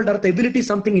വാക്കുകളുടെ അർത്ഥം? Ability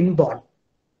something inborn,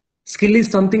 skill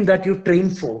is something that you train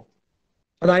four.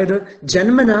 അതായത്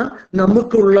ജന്മന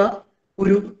നമുക്കുള്ള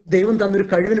ഒരു ദൈവം തന്നൊരു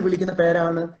കഴിവിന് വിളിക്കുന്ന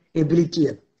പേരാണ് എബിലിറ്റി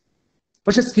എന്ന്.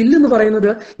 പക്ഷെ സ്കിൽ എന്ന് പറയുന്നത്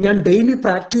ഞാൻ ഡെയിലി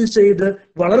പ്രാക്ടീസ് ചെയ്ത്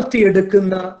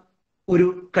വളർത്തിയെടുക്കുന്ന ഒരു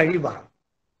കഴിവാണ്.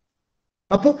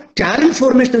 അപ്പോൾ ടാലന്റ്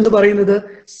ഫോർമേഷൻ എന്ന് പറയുന്നത്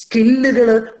സ്കില്ലുകൾ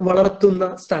വളർത്തുന്ന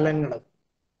സ്ഥലങ്ങൾ.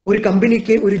 ഒരു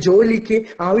കമ്പനിക്ക്, ഒരു ജോലിക്ക്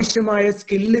ആവശ്യമായ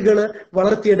സ്കില്ലുകൾ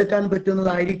വളർത്തിയെടുക്കാൻ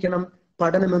പറ്റുന്നതായിരിക്കണം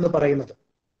പഠനം എന്ന് പറയുന്നത്.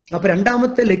 അപ്പൊ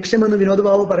രണ്ടാമത്തെ ലക്ഷ്യമെന്ന് വിനോദ്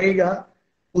ബാബു പറയുക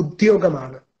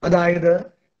ഉദ്യോഗമാണ്. അതായത്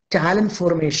ടാലന്റ്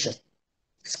ഫോർമേഷൻ,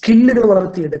 സ്കില്ലുകൾ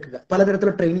വളർത്തിയെടുക്കുക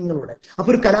പലതരത്തിലുള്ള ട്രെയിനിങ്ങിലൂടെ. അപ്പൊ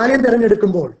ഒരു കലാലയം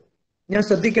തിരഞ്ഞെടുക്കുമ്പോൾ ഞാൻ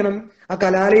ശ്രദ്ധിക്കണം, ആ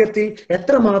കലാലയത്തിൽ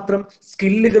എത്രമാത്രം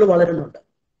സ്കില്ലുകൾ വളരുന്നുണ്ട്,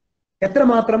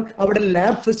 എത്രമാത്രം അവിടെ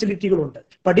ലാബ് ഫെസിലിറ്റികളുണ്ട്,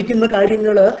 പഠിക്കുന്ന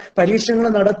കാര്യങ്ങള് പരീക്ഷകൾ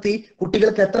നടത്തി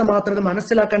കുട്ടികൾക്ക് എത്രമാത്രം ഇത്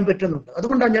മനസ്സിലാക്കാൻ പറ്റുന്നുണ്ട്.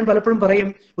 അതുകൊണ്ടാണ് ഞാൻ പലപ്പോഴും പറയും,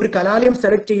 ഒരു കലാലയം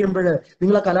സെലക്ട് ചെയ്യുമ്പോൾ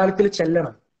നിങ്ങൾ ആ കലാലയത്തിൽ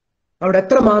ചെല്ലണം. അവിടെ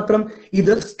എത്രമാത്രം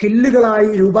ഇത് സ്കില്ലുകളായി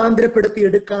രൂപാന്തരപ്പെടുത്തി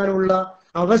എടുക്കാനുള്ള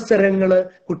അവസരങ്ങൾ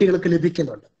കുട്ടികൾക്ക്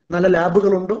ലഭിക്കുന്നുണ്ട്. നല്ല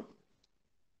ലാബുകളുണ്ടോ?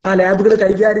 ആ ലാബുകൾ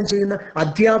കൈകാര്യം ചെയ്യുന്ന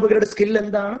അധ്യാപകരുടെ സ്കിൽ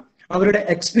എന്താണ്? അവരുടെ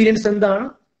എക്സ്പീരിയൻസ് എന്താണ്?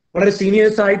 വളരെ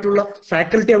സീനിയേഴ്സ് ആയിട്ടുള്ള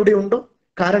ഫാക്കൽറ്റി അവിടെ ഉണ്ടോ?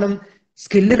 കാരണം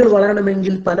സ്കില്ലുകൾ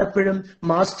വളരണമെങ്കിൽ പലപ്പോഴും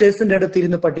മാസ്റ്റേഴ്സിന്റെ അടുത്ത്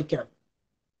ഇരുന്ന് പഠിക്കണം.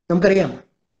 നമുക്കറിയാം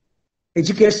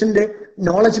എഡ്യൂക്കേഷന്റെ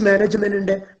നോളജ്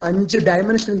മാനേജ്മെന്റിന്റെ 5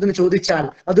 ഡയമെൻഷൻ എന്തെന്ന് ചോദിച്ചാൽ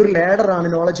അതൊരു ലേഡറാണ്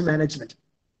നോളജ് മാനേജ്മെന്റ്.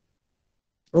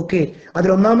 ഓക്കെ, അതിൽ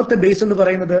ഒന്നാമത്തെ ബേസ് എന്ന്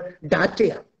പറയുന്നത്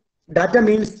ഡാറ്റയാണ്. Data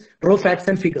means raw facts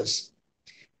and figures.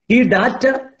 ഈ ഡാറ്റ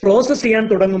പ്രോസസ് ചെയ്യാൻ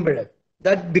തുടങ്ങുമ്പോൾ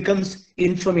that becomes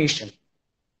information.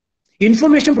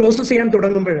 Information process ചെയ്യാൻ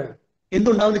തുടങ്ങുമ്പോൾ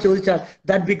എന്തുണ്ടാവുമെന്ന് ചോദിച്ചാൽ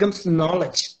that becomes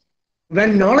knowledge.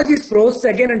 When knowledge is processed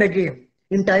again and again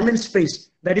in time and space,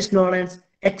 that is known as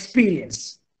experience.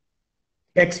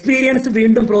 Experience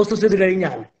വീണ്ടും process ചെയ്ത്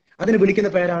കഴിഞ്ഞാൽ അതിന്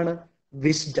വിളിക്കുന്ന പേരാണ്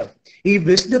വിസ്ഡം. ഈ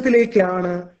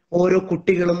വിസ്ഡത്തിലേക്കാണ് ഓരോ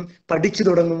കുട്ടികളും പഠിച്ചു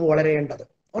തുടങ്ങുമ്പോൾ വളരേണ്ടത്.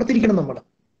 ഓർത്തിരിക്കണം നമ്മൾ.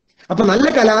 അപ്പൊ നല്ല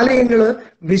കലാലയങ്ങള്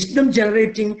വിസ്ഡം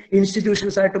ജനറേറ്റിംഗ്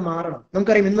ഇൻസ്റ്റിറ്റ്യൂഷൻസ് ആയിട്ട് മാറണം.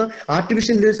 നമുക്കറിയാം ഇന്ന്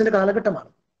ആർട്ടിഫിഷ്യൽ ഇന്റലിജൻസിന്റെ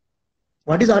കാലഘട്ടമാണ്.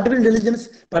 What is artificial intelligence?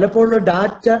 പലപ്പോഴും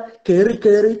ഡാറ്റ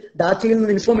കയറി ഡാറ്റയിൽ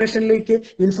നിന്ന്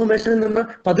ഇൻഫർമേഷനിൽ നിന്ന്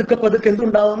പതുക്കെ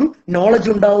എന്തുണ്ടാവുന്നു? നോളജ്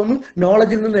ഉണ്ടാവുന്നു.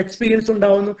 നോളജിൽ നിന്ന് എക്സ്പീരിയൻസ്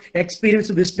ഉണ്ടാവുന്നു.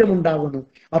 എക്സ്പീരിയൻസ് വിസ്ഡം ഉണ്ടാകുന്നു.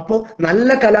 അപ്പോൾ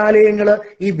നല്ല കലാലയങ്ങള്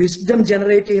ഈ വിസ്ഡം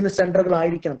ജനറേറ്റ് ചെയ്യുന്ന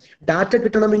സെന്ററുകളായിരിക്കണം. ഡാറ്റ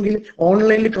കിട്ടണമെങ്കിൽ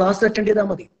ഓൺലൈനിൽ ക്ലാസ് അറ്റൻഡ് ചെയ്താൽ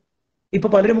മതി. ഇപ്പൊ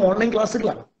പലരും ഓൺലൈൻ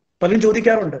ക്ലാസ്സുകളാണ്. പലരും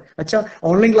ചോദിക്കാറുണ്ട്, അച്ഛാ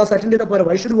ഓൺലൈൻ ക്ലാസ് അറ്റൻഡ് ചെയ്താൽ പോരാ,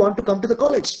 why should want to come to the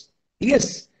college?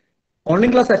 Yes,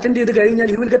 online class attend ചെയ്ത് കഴിഞ്ഞാൽ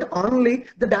you will get only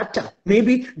the data. May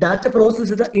be data process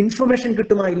ചെയ്ത ഇൻഫർമേഷൻ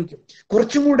കിട്ടുമായിരിക്കും.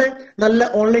 കുറച്ചും കൂടെ നല്ല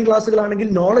ഓൺലൈൻ ക്ലാസ്സുകളാണെങ്കിൽ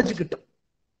നോളജ് കിട്ടും.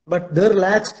 But there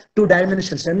lakhs 2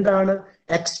 dimensions. എന്താണ്?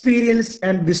 Experience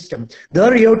and wisdom.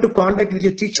 There you have to contact with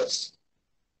your teachers.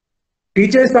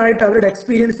 Teachers ആയിട്ട് അവരുടെ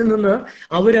എക്സ്പീരിയൻസിൽ നിന്ന്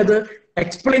അവരത്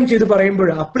എക്സ്പ്ലെയിൻ ചെയ്ത്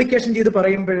പറയുമ്പോൾ, അപ്ലിക്കേഷൻ ചെയ്ത്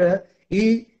പറയുമ്പോൾ ഈ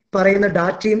പറയുന്ന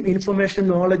ഡാറ്റയും ഇൻഫർമേഷൻ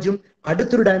നോളജും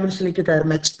അടുത്തൊരു ഡയമെൻഷനിലേക്ക്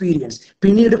കയറുന്ന എക്സ്പീരിയൻസ്.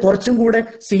 പിന്നീട് കുറച്ചും കൂടെ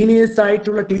സീനിയേഴ്സ്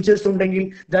ആയിട്ടുള്ള ടീച്ചേഴ്സ് ഉണ്ടെങ്കിൽ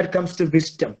ദാറ്റ് കംസ് ടു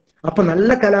വിസ്ഡം. അപ്പൊ നല്ല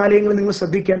കലാലയങ്ങൾ നിങ്ങൾ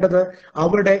ശ്രദ്ധിക്കേണ്ടത്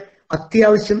അവിടെ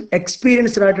അത്യാവശ്യം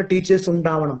എക്സ്പീരിയൻസ്ഡ് ആയിട്ട് ടീച്ചേഴ്സ്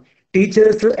ഉണ്ടാവണം.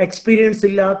 ടീച്ചേഴ്സ് എക്സ്പീരിയൻസ്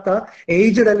ഇല്ലാത്ത,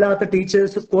 ഏജ്ഡ് അല്ലാത്ത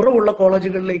ടീച്ചേഴ്സ് കുറവുള്ള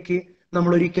കോളേജുകളിലേക്ക്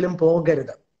നമ്മൾ ഒരിക്കലും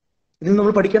പോകരുത്. ഇതിൽ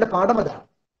നമ്മൾ പഠിക്കേണ്ട പാഠം അതാണ്.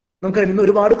 നമുക്ക് ഇന്ന്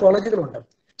ഒരുപാട് കോളേജുകളുണ്ട്.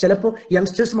 ചിലപ്പോൾ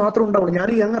യങ്സ്റ്റേഴ്സ് മാത്രം ഉണ്ടാവുള്ളൂ.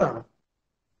 ഞാൻ യങ്ങറാണ്.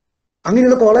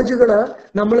 അങ്ങനെയുള്ള കോളേജുകൾ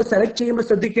നമ്മൾ സെലക്ട് ചെയ്യുമ്പോൾ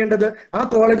ശ്രദ്ധിക്കേണ്ടത് ആ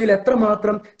കോളേജിൽ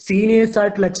എത്രമാത്രം സീനിയേഴ്സ്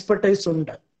ആയിട്ടുള്ള എക്സ്പെർട്ടൈസ്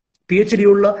ഉണ്ട്, PhD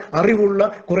ഉള്ള, അറിവുള്ള,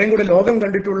 കുറേ കൂടെ ലോകം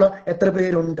കണ്ടിട്ടുള്ള എത്ര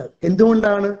പേരുണ്ട്.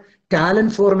 എന്തുകൊണ്ടാണ്?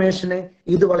 ടാലന്റ് ഫോർമേഷന്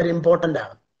ഇത് വളരെ ഇമ്പോർട്ടന്റ്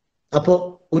ആണ്. അപ്പോ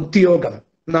ഉദ്യോഗം.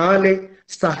 4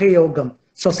 സഹയോഗം,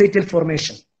 സൊസൈറ്റൽ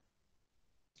ഫോർമേഷൻ.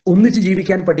 ഒന്നിച്ച്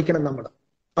ജീവിക്കാൻ പഠിക്കണം നമ്മൾ.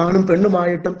 ആണും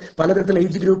പെണ്ണുമായിട്ടും പലതരത്തിലുള്ള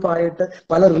ഏജ് ഗ്രൂപ്പ് ആയിട്ട്,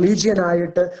 പല റിലീജിയൻ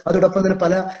ആയിട്ട്, അതോടൊപ്പം തന്നെ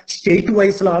പല സ്റ്റേറ്റ്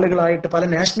വൈസുള്ള ആളുകളായിട്ട്, പല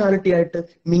നാഷണാലിറ്റി ആയിട്ട്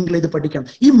മിങ്കിൾ ചെയ്ത് പഠിക്കണം.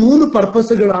 ഈ 3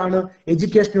 പർപ്പസുകളാണ്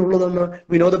എഡ്യൂക്കേഷനുള്ളതെന്ന്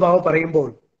വിനോദ് ബാബു പറയുമ്പോൾ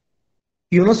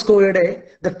യുനെസ്കോയുടെ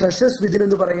ദ ട്രഷേഴ്സ് വിതിൻ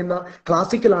എന്ന് പറയുന്ന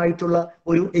ക്ലാസിക്കൽ ആയിട്ടുള്ള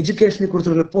ഒരു എഡ്യൂക്കേഷനെ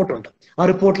കുറിച്ചൊരു റിപ്പോർട്ടുണ്ട്. ആ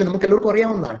റിപ്പോർട്ടിൽ നമുക്ക് എല്ലാവർക്കും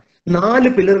അറിയാവുന്നതാണ്.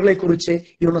 4 പില്ലറുകളെ കുറിച്ച്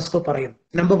യുനെസ്കോ പറയും.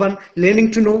 Number 1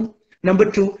 learning to know, number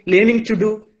 2 learning to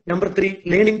do, number 3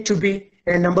 learning to B,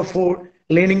 and number 4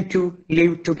 learning to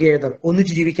live together.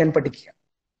 ഒന്നിച്ച് ജീവിക്കാൻ പഠിക്കുക.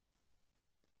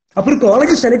 അപ്പൊ ഒരു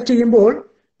കോളേജ് സെലക്ട് ചെയ്യുമ്പോൾ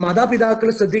മാതാപിതാക്കൾ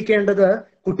ശ്രദ്ധിക്കേണ്ടത്,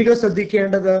 കുട്ടികൾ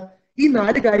ശ്രദ്ധിക്കേണ്ടത് ഈ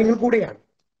 4 കാര്യങ്ങൾ കൂടെയാണ്.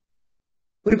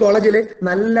 ഒരു കോളേജിൽ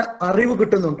നല്ല അറിവ്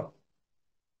കിട്ടുന്നുണ്ടോ?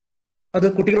 അത്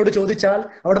കുട്ടികളോട് ചോദിച്ചാൽ,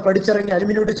 അവിടെ പഠിച്ചിറങ്ങിയ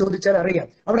അലുമിനോട് ചോദിച്ചാൽ അറിയാം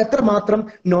അവിടെ എത്രമാത്രം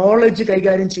നോളജ്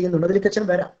കൈകാര്യം ചെയ്യുന്നുണ്ട്. അതിലേക്ക് അച്ഛൻ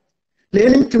വരാം.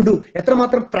 ലേണിംഗ് ടു ഡു,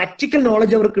 എത്രമാത്രം പ്രാക്ടിക്കൽ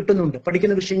നോളജ് അവർ കിട്ടുന്നുണ്ട്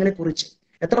പഠിക്കുന്ന വിഷയങ്ങളെ കുറിച്ച്,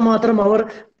 എത്രമാത്രം അവർ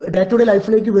ഡേ ടു ഡേ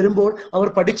ലൈഫിലേക്ക് വരുമ്പോൾ അവർ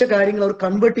പഠിച്ച കാര്യങ്ങൾ അവർ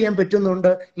കൺവേർട്ട് ചെയ്യാൻ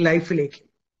പറ്റുന്നുണ്ട് ലൈഫിലേക്ക്.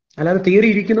 അല്ലാതെ തിയറി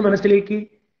ഇരിക്കുന്ന മനസ്സിലേക്ക്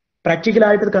പ്രാക്ടിക്കൽ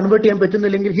ആയിട്ട് കൺവേർട്ട് ചെയ്യാൻ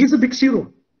പറ്റുന്നില്ലെങ്കിൽ he's A big zero.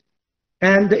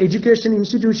 And the education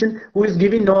institution who is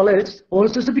giving knowledge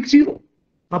also is A big zero.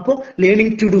 അപ്പോൾ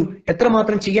ലേണിംഗ് ടു ഡു,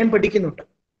 എത്രമാത്രം ചെയ്യാൻ പഠിക്കുന്നുണ്ട്.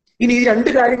 ഇനി ഈ രണ്ട്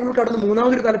കാര്യങ്ങൾ കടന്ന്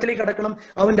മൂന്നാമതൊരു തലത്തിലേക്ക് കടക്കണം.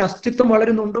 അവന്റെ അസ്തിത്വം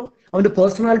വളരുന്നുണ്ടോ, അവന്റെ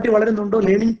personality വളരുന്നുണ്ടോ.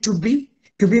 Learning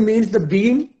to B means the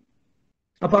being.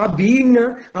 അപ്പൊ ആ ബീയിങ്,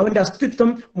 അവന്റെ അസ്തിത്വം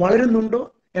വളരുന്നുണ്ടോ.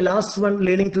 Last one,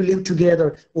 learning to live together,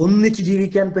 ഒന്നിച്ച്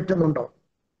ജീവിക്കാൻ പറ്റുന്നുണ്ടോ.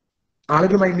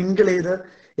 ആളുകളുമായി മിങ്കിൾ ചെയ്ത്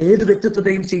ഏത്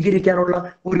വ്യക്തിത്വത്തെയും സ്വീകരിക്കാനുള്ള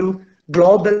ഒരു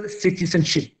global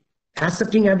citizenship,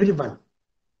 accepting every one.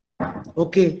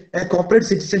 Okay, corporate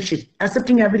citizenship,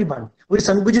 accepting every one. ഒരു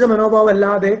സങ്കുചിത മനോഭാവം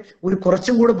അല്ലാതെ ഒരു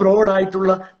കുറച്ചും കൂടെ ബ്രോഡ്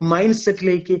ആയിട്ടുള്ള മൈൻഡ്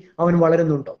സെറ്റിലേക്ക് അവൻ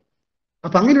വളരുന്നുണ്ടോ.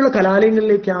 അപ്പൊ അങ്ങനെയുള്ള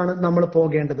കലാലയങ്ങളിലേക്കാണ് നമ്മൾ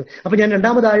പോകേണ്ടത്. അപ്പൊ ഞാൻ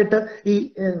രണ്ടാമതായിട്ട് ഈ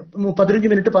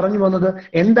 15 മിനിറ്റ് പറഞ്ഞു വന്നത്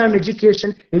എന്താണ് എഡ്യൂക്കേഷൻ,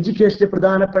 എഡ്യൂക്കേഷന്റെ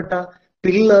പ്രധാനപ്പെട്ട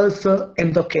പില്ലേഴ്സ്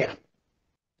എന്തൊക്കെയാണ്.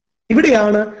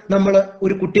 ഇവിടെയാണ് നമ്മൾ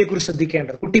ഒരു കുട്ടിയെ കുറിച്ച്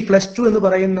ശ്രദ്ധിക്കേണ്ടത്. കുട്ടി +2 എന്ന്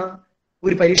പറയുന്ന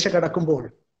ഒരു പരീക്ഷ കടക്കുമ്പോൾ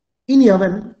ഇനി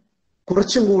അവൻ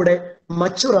കുറച്ചും കൂടെ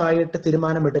മച്ചുറായിട്ട്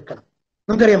തീരുമാനമെടുക്കണം.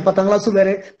 നമുക്കറിയാം 10ാം ക്ലാസ്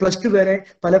വരെ +2 വരെ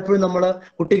പലപ്പോഴും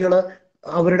കുട്ടികൾ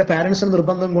അവരുടെ പാരന്റ്സിന്റെ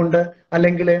നിർബന്ധം കൊണ്ട്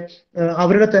അല്ലെങ്കിൽ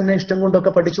അവരുടെ തന്നെ ഇഷ്ടം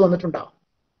കൊണ്ടൊക്കെ പഠിച്ചു വന്നിട്ടുണ്ടാവും.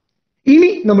 ഇനി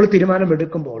നമ്മൾ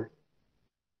തീരുമാനമെടുക്കുമ്പോൾ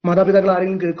മാതാപിതാക്കൾ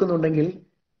ആരെങ്കിലും കേൾക്കുന്നുണ്ടെങ്കിൽ,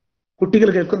 കുട്ടികൾ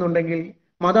കേൾക്കുന്നുണ്ടെങ്കിൽ,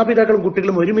 മാതാപിതാക്കളും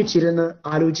കുട്ടികളും ഒരുമിച്ചിരുന്ന്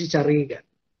ആലോചിച്ചറിയുക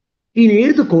ഇനി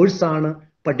ഏത് കോഴ്സാണ്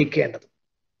പഠിക്കേണ്ടത്.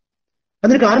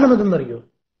 അതിന് കാരണം എന്തെന്നറിയോ,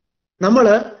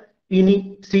 നമ്മള് ഇനി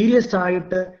സീരിയസ്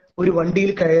ആയിട്ട് ഒരു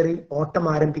വണ്ടിയിൽ കയറി ഓട്ടം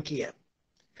ആരംഭിക്കുകയാണ്.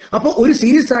 അപ്പൊ ഒരു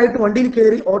സീരിയസ് ആയിട്ട് വണ്ടിയിൽ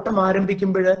കയറി ഓട്ടം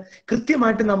ആരംഭിക്കുമ്പോൾ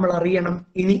കൃത്യമായിട്ട് നമ്മൾ അറിയണം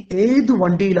ഇനി ഏത്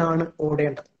വണ്ടിയിലാണ്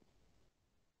ഓടേണ്ടത്.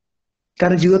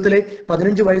 കാരണം ജീവിതത്തിലെ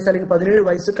 15 വയസ്സ് അല്ലെങ്കിൽ 17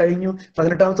 വയസ്സ് കഴിഞ്ഞു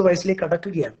 18ാമത്തെ വയസ്സിലേക്ക്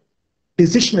കടക്കുകയാണ്.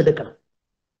 ഡിസിഷൻ എടുക്കണം.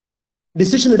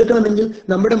 ഡിസിഷൻ എടുക്കണമെങ്കിൽ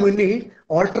നമ്മുടെ മുന്നിൽ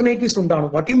ഓൾട്ടർനേറ്റീവ്സ്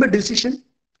ഉണ്ടാവണം. What you mean decision?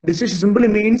 Decision simply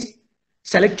means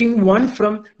selecting one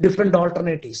from different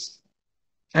alternatives.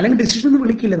 അല്ലെങ്കിൽ ഡിസിഷൻ ഒന്നും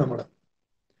വിളിക്കില്ല നമ്മൾ.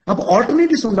 അപ്പൊ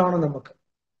ഓൾട്ടർനേറ്റീവ്സ് ഉണ്ടാവണം നമുക്ക്.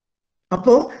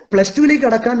 അപ്പോ +2ലേക്ക്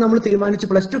കടക്കാൻ നമ്മൾ തീരുമാനിച്ചു.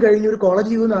 +2 കഴിഞ്ഞ് ഒരു കോളേജ്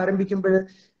ജീവിതം ആരംഭിക്കുമ്പോൾ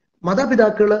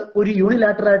മാതാപിതാക്കൾ ഒരു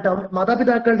യൂണിലാറ്ററായിട്ട്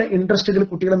മാതാപിതാക്കളുടെ ഇൻട്രസ്റ്റുകൾ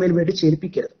കുട്ടികളുടെ മേൽ വേണ്ടി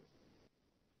ചേൽപ്പിക്കരുത്.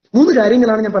 3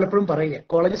 കാര്യങ്ങളാണ് ഞാൻ പലപ്പോഴും പറയുക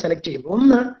കോളേജ് സെലക്ട് ചെയ്യുമ്പോൾ.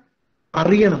 ഒന്ന്,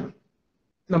 അറിയണം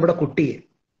നമ്മുടെ കുട്ടിയെ.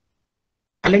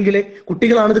 അല്ലെങ്കിൽ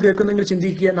കുട്ടികളാണിത് കേൾക്കുന്നെങ്കിൽ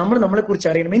ചിന്തിക്കുക, നമ്മളെ കുറിച്ച്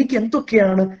അറിയണം. എനിക്ക്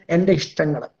എന്തൊക്കെയാണ് എൻ്റെ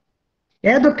ഇഷ്ടങ്ങൾ,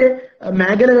 ഏതൊക്കെ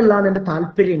മേഖലകളിലാണ് എൻ്റെ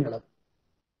താല്പര്യങ്ങൾ,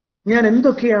 ഞാൻ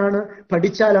എന്തൊക്കെയാണ്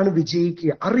പഠിച്ചാലാണ്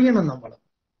വിജയിക്കുക, അറിയണം നമ്മൾ.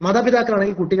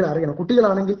 മാതാപിതാക്കളാണെങ്കിൽ കുട്ടികൾ അറിയണം,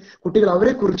 കുട്ടികളാണെങ്കിൽ കുട്ടികൾ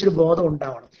അവരെ കുറിച്ചൊരു ബോധം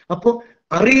ഉണ്ടാവണം. അപ്പോൾ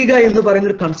അറിയുക എന്ന് പറയുന്ന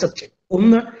ഒരു കൺസെപ്റ്റ്.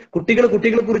 ഒന്ന്, കുട്ടികളെ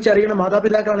കുറിച്ച് അറിയണം.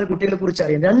 മാതാപിതാക്കളാണെങ്കിൽ കുട്ടികളെ കുറിച്ച്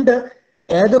അറിയണം. 2,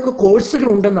 ഏതൊക്കെ കോഴ്സുകൾ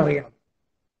ഉണ്ടെന്ന് അറിയണം.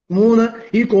 3,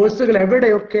 ഈ കോഴ്സുകൾ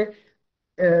എവിടെയൊക്കെ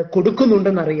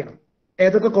കൊടുക്കുന്നുണ്ടെന്ന് അറിയണം.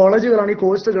 ഏതൊക്കെ കോളേജുകളാണ് ഈ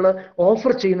കോഴ്സുകൾ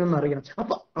ഓഫർ ചെയ്യുന്നതെന്ന് അറിയണം.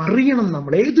 അപ്പൊ അറിയണം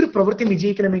നമ്മൾ. ഏതൊരു പ്രവൃത്തി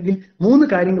വിജയിക്കണമെങ്കിൽ 3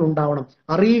 കാര്യങ്ങൾ ഉണ്ടാവണം.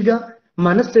 അറിയുക,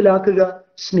 മനസ്സിലാക്കുക,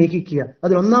 സ്നേഹിക്കുക.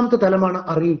 അതിൽ 1ാമത്തെ തലമാണ്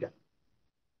അറിയുക.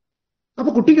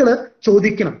 അപ്പൊ കുട്ടികള്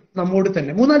ചോദിക്കണം നമ്മോട്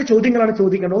തന്നെ 3-4 ചോദ്യങ്ങളാണ്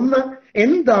ചോദിക്കേണ്ടത്. ഒന്ന്,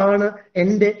 എന്താണ്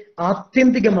എൻ്റെ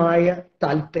ആത്യന്തികമായ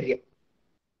താല്പര്യം?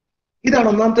 ഇതാണ്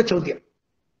 1ാമത്തെ ചോദ്യം.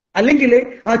 അല്ലെങ്കിൽ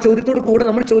ആ ചോദ്യത്തോട് കൂടെ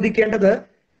നമ്മൾ ചോദിക്കേണ്ടത്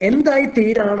എന്തായി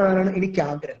തീരാനാണ് എനിക്ക്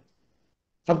ആഗ്രഹം.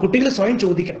 അപ്പൊ കുട്ടികൾ സ്വയം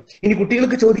ചോദിക്കണം. ഇനി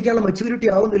കുട്ടികൾക്ക് ചോദിക്കാനുള്ള മെച്യൂരിറ്റി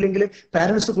ആവുന്നില്ലെങ്കിൽ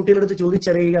പാരന്റ്സ് കുട്ടികളടുത്ത്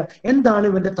ചോദിച്ചറിയുക എന്താണ്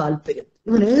ഇവന്റെ താല്പര്യം,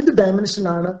 ഇവൻ ഏത്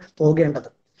ഡയമെൻഷനാണ് പോകേണ്ടത്,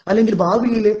 അല്ലെങ്കിൽ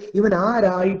ഭാവിയിൽ ഇവൻ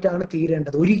ആരായിട്ടാണ്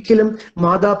തീരേണ്ടത്. ഒരിക്കലും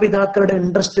മാതാപിതാക്കളുടെ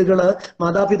ഇൻട്രസ്റ്റുകള്,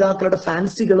 മാതാപിതാക്കളുടെ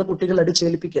ഫാൻസികൾ കുട്ടികൾ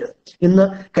അടിച്ചേൽപ്പിക്കരുത്. ഇന്ന്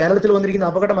കേരളത്തിൽ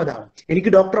വന്നിരിക്കുന്ന അപകടം അതാണ്.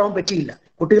 എനിക്ക് ഡോക്ടർ ആവാൻ പറ്റിയില്ല,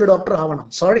 കുട്ടികൾ ഡോക്ടർ ആവണം.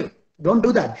 Sorry, don't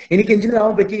do that. എനിക്ക് എഞ്ചിനീയർ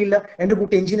ആവാൻ പറ്റിയില്ല, എന്റെ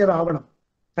കുട്ടി എഞ്ചിനീയർ ആവണം.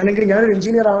 അല്ലെങ്കിൽ ഞാനൊരു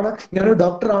എഞ്ചിനീയർ ആണ്, ഞാനൊരു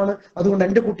ഡോക്ടറാണ്, അതുകൊണ്ട്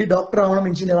എന്റെ കുട്ടി ഡോക്ടർ ആവണം,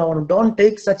 എഞ്ചിനീയർ ആവണം. Don't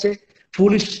take such A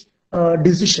foolish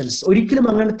decisions. ഒരിക്കലും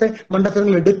അങ്ങനത്തെ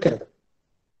മണ്ടത്തരങ്ങൾ എടുക്കരുത്.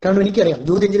 കാരണം എനിക്കറിയാം,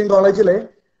 ജ്യോതി എഞ്ചിനീയറിംഗ് കോളേജിലെ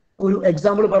ഒരു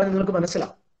എക്സാമ്പിൾ പറഞ്ഞ് നിങ്ങൾക്ക്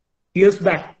മനസ്സിലാവും. ഇയേഴ്സ്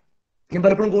ബാക്ക് ഞാൻ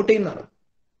പലപ്പോഴും കോട്ട് ചെയ്യുന്നതാണ്.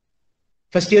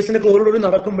 ഫസ്റ്റ് ഇയേഴ്സിന്റെ കോറിഡോറിൽ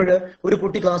നടക്കുമ്പോൾ ഒരു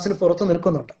കുട്ടി ക്ലാസ്സിന് പുറത്ത്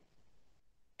നിൽക്കുന്നുണ്ട്.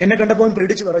 എന്നെ കണ്ടപ്പോൾ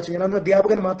പേടിച്ച് വിറച്ചു. ഞാൻ അന്ന്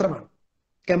അധ്യാപകൻ മാത്രമാണ്,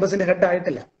 ക്യാമ്പസിന്റെ ഹെഡ്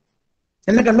ആയിട്ടില്ല.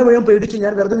 എന്നെ കണ്ടുപോയാൽ പേടിച്ചു.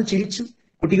 ഞാൻ വെറുതെ ചിരിച്ചു.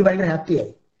 കുട്ടിക്ക് ഭയങ്കര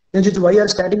ഹാപ്പിയായി. ഞാൻ ചോദിച്ചു, why are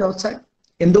standing out side?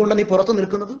 എന്തുകൊണ്ടാണ് നീ പുറത്ത്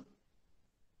നിൽക്കുന്നത്?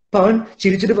 അപ്പൊ അവൻ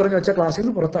ചിരിച്ചിട്ട് പറഞ്ഞു, വെച്ചാൽ ക്ലാസ്സിൽ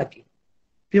നിന്ന് പുറത്താക്കി.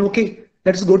 Okay,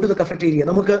 let's go to the cafeteria,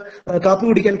 നമുക്ക് കാപ്പി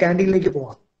കുടിക്കാൻ ക്യാൻറ്റീനിലേക്ക്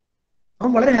പോവാം.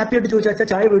 അവൻ വളരെ ഹാപ്പി ആയിട്ട് ചോദിച്ചു, അച്ഛാ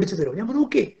ചായ മേടിച്ചു തരും. ഞാൻ പറഞ്ഞു,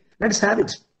 ഓക്കെ, ലെറ്റ്സ് ഹാവ്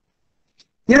ഇറ്റ്.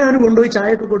 ഞാൻ അവന് കൊണ്ടുപോയി ചായ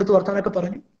ഒക്കെ കൊടുത്ത് വർത്താനൊക്കെ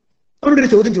പറഞ്ഞു. അവനോട് ഒരു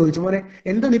ചോദ്യം ചോദിച്ചു, മോനെ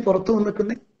എന്താ നീ പുറത്തു വന്ന്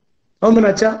നിൽക്കുന്നേ? അവൻ പറഞ്ഞു,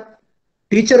 അച്ഛാ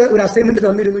ടീച്ചർ ഒരു അസൈൻമെന്റ്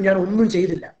തന്നിരുന്നു, ഞാൻ ഒന്നും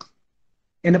ചെയ്തില്ല,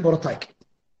 എന്നെ പുറത്താക്കി.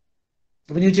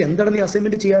 അപ്പൊ ചോദിച്ചു, എന്താണ് നീ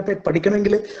അസൈൻമെന്റ് ചെയ്യാത്ത?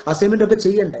 പഠിക്കണമെങ്കിൽ അസൈൻമെന്റ് ഒക്കെ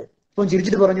ചെയ്യണ്ടേ? അപ്പം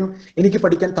ചിരിച്ചിട്ട് പറഞ്ഞു, എനിക്ക്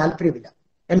പഠിക്കാൻ താല്പര്യമില്ല,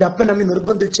 എന്റെ അപ്പൻ അമ്മ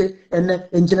നിർബന്ധിച്ച് എന്നെ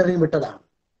എഞ്ചിനീയറിംഗ് വിട്ടതാണ്.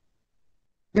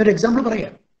 ഞാൻ ഒരു എക്സാമ്പിൾ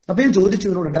പറയാം. അപ്പൊ ഞാൻ ചോദിച്ചു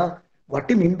ഇവനോടാ, what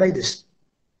you mean by this?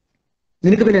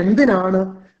 നിനക്ക് പിന്നെ എന്തിനാണ്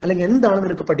അല്ലെങ്കിൽ എന്താണ്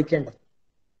നിനക്ക് പഠിക്കേണ്ടത്?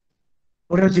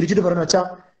 ഉടനെ ചിരിച്ചിട്ട് പറഞ്ഞു, അച്ഛാ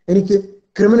എനിക്ക്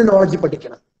ക്രിമിനോളജി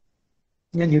പഠിക്കണം.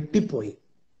 ഞാൻ ഞെട്ടിപ്പോയി.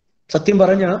 സത്യം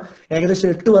പറഞ്ഞ ഏകദേശം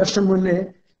 8 വർഷം മുന്നേ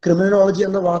ക്രിമിനോളജി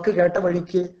എന്ന വാക്ക് കേട്ട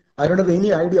വഴിക്ക് I don't have any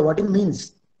idea what it means.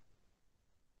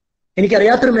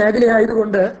 എനിക്കറിയാത്തൊരു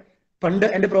മേഖലയായതുകൊണ്ട് പണ്ട്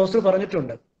എന്റെ പ്രൊഫസർ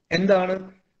പറഞ്ഞിട്ടുണ്ട്, എന്താണ്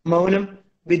മൗനം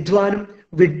വിദ്വാനും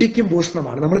വിഡ്ഢിക്കും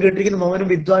ഭൂഷണമാണ്. നമ്മൾ കേട്ടിരിക്കുന്ന മൗനം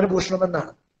വിദ്വാനും ഭൂഷണം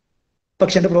എന്നാണ്.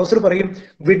 പക്ഷെ എന്റെ പ്രൊഫസർ പറയും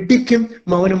വിഡ്ഢിക്കും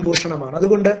മൗനം ഭൂഷണമാണ്.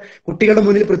 അതുകൊണ്ട് കുട്ടികളുടെ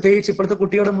മുന്നിൽ, പ്രത്യേകിച്ച് ഇപ്പോഴത്തെ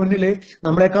കുട്ടികളുടെ മുന്നിൽ,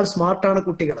 നമ്മളെക്കാൾ സ്മാർട്ടാണ്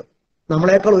കുട്ടികൾ,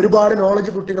 നമ്മളെക്കാൾ ഒരുപാട്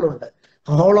നോളജ് കുട്ടികളുണ്ട്.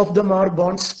 All of them are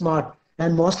born smart,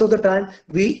 and most of the time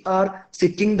we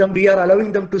are allowing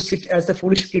them to sit as the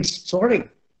foolish kids. Sorry,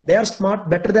 they are smart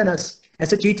better than us.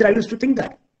 As a teacher I used to think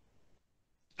that.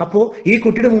 അപ്പോ ഈ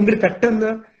കുട്ടിയുടെ മുമ്പിൽ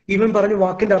പെട്ടെന്ന് ഇവൻ പറഞ്ഞു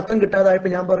വാക്കിന്റെ അർത്ഥം കിട്ടാതായപ്പോ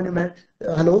ഞാൻ പറഞ്ഞു,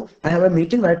 hello, I have A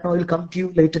meeting right now, I will come to you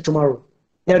later tomorrow.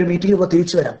 ഞാൻ ഒരു മീറ്റിംഗ് ഇപ്പോൾ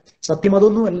തിരിച്ചു വരാം. സത്യം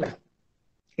അതൊന്നുമല്ല,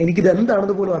 എനിക്കിത്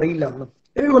എന്താണെന്ന് പോലും അറിയില്ല. അന്ന്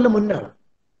 7 കൊല്ലം മുന്നാണ്.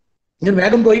 ഞാൻ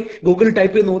വേഗം പോയി ഗൂഗിളിൽ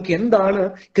ടൈപ്പ് ചെയ്ത് നോക്കി എന്താണ്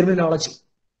ക്രിമിനോളജി.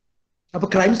 അപ്പൊ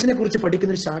ക്രൈംസിനെ കുറിച്ച്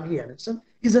പഠിക്കുന്ന ഒരു ശാഖയാണ്. So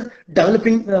is A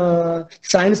developing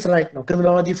science right now.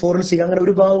 Criminology, forensic, അങ്ങനെ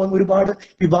ഒരുപാട്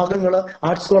വിഭാഗങ്ങൾ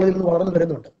ആർട്സ് കോളേജിൽ നിന്ന് വളർന്നു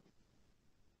വരുന്നുണ്ട്.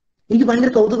 എനിക്ക്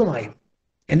ഭയങ്കര കൗതുകമായി.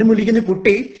 എന്റെ മുന്നിലിരിക്കുന്ന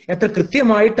കുട്ടി എത്ര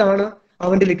കൃത്യമായിട്ടാണ്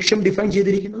അവന്റെ ലക്ഷ്യം ഡിഫൈൻ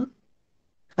ചെയ്തിരിക്കുന്നത്.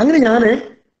 അങ്ങനെ ഞാൻ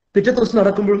പിറ്റേ ദിവസം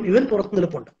നടക്കുമ്പോഴും ഇവൻ പുറത്ത്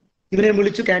നിൽപ്പുണ്ട്. ഇവനെ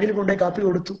വിളിച്ചു, ക്യാൻറ്റീനിൽ കൊണ്ടുപോയി കാപ്പി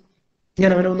കൊടുത്തു.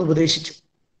 ഞാൻ അവനെ ഒന്ന് ഉപദേശിച്ചു.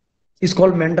 Is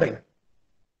called mentoring.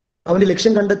 അവന്റെ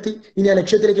ലക്ഷ്യം കണ്ടെത്തി, ഇനി ആ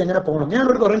ലക്ഷ്യത്തിലേക്ക് എങ്ങനെ പോകണം.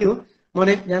 ഞാനോട് പറഞ്ഞു,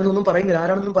 മോനെ ഞാനൊന്നും പറയുന്നില്ല,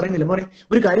 ആരാണെന്നും പറയുന്നില്ല, മോനെ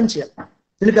ഒരു കാര്യം ചെയ്യാം.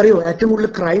 നിനക്കറിയോ ഏറ്റവും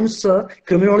കൂടുതൽ ക്രൈംസ്,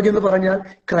 ക്രിമിനോളജി എന്ന് പറഞ്ഞാൽ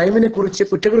ക്രൈമിനെ കുറിച്ച്,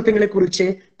 കുറ്റകൃത്യങ്ങളെ കുറിച്ച്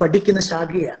പഠിക്കുന്ന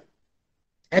ശാഖയാണ്.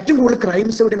 ഏറ്റവും കൂടുതൽ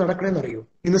ക്രൈംസ് എവിടെ നടക്കണമെന്ന് അറിയോ?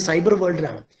 ഇന്ന് സൈബർ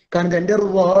വേൾഡിലാണ്. കാരണം എന്റെ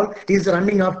world is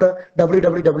running after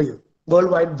WWW,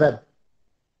 world wide web.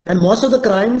 And most of the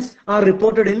crimes are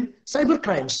reported in cyber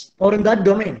crimes or in that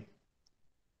domain.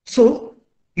 So,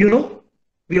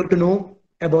 we have to know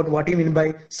about what you mean by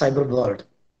cyber world.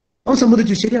 അവൻ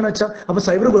സംബന്ധിച്ചു, ശരിയാണ് അച്ഛാ, അപ്പൊ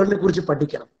cyber വേൾഡിനെ കുറിച്ച്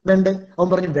പഠിക്കണം വേണ്ടേ? അവൻ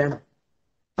പറഞ്ഞു വേണം.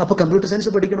 അപ്പൊ കമ്പ്യൂട്ടർ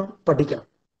സയൻസ് പഠിക്കണം,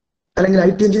 അല്ലെങ്കിൽ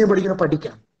IT എഞ്ചിനീയർ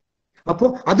പഠിക്കണം. അപ്പോ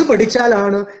അത്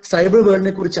പഠിച്ചാലാണ് സൈബർ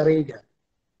വേൾഡിനെ കുറിച്ച് അറിയുക.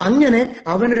 അങ്ങനെ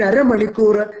അവനൊരു 1/2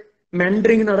 മണിക്കൂർ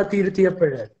mentoring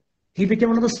നടത്തിയിരുത്തിയപ്പോഴ് he became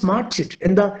one of the smart shit.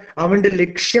 എന്താ? അവന്റെ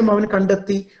ലക്ഷ്യം അവൻ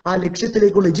കണ്ടെത്തി, ആ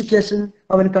ലക്ഷ്യത്തിലേക്കുള്ള എഡ്യൂക്കേഷൻ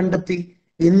അവൻ കണ്ടെത്തി.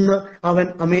 ഇന്ന് അവൻ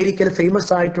അമേരിക്കയിലെ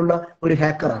ഫേമസ് ആയിട്ടുള്ള ഒരു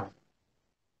ഹാക്കറാണ്.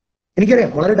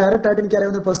 എനിക്കറിയാം, വളരെ ഡയറക്റ്റ് ആയിട്ട്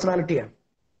എനിക്കറിയാവുന്ന പേഴ്സണാലിറ്റിയാണ്.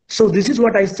 So this is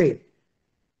what I say.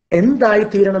 എന്തായി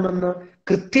തീരണമെന്ന്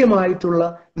കൃത്യമായിട്ടുള്ള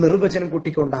നിർവചനം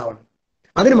കുട്ടിക്ക് ഉണ്ടാവണം.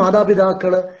 അതിന്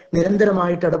മാതാപിതാക്കള്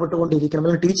നിരന്തരമായിട്ട് ഇടപെട്ടുകൊണ്ടിരിക്കണം,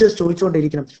 അല്ലെങ്കിൽ teachers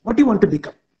ചോദിച്ചുകൊണ്ടിരിക്കണം, what you want to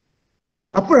become.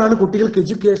 അപ്പോഴാണ് കുട്ടികൾക്ക്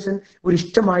എഡ്യൂക്കേഷൻ ഒരു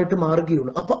ഇഷ്ടമായിട്ട്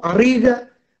മാറുകയുള്ളൂ. അപ്പൊ അറിയുക,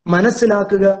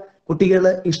 മനസ്സിലാക്കുക,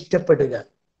 കുട്ടികളെ ഇഷ്ടപ്പെടുക.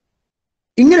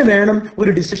 ഇങ്ങനെ വേണം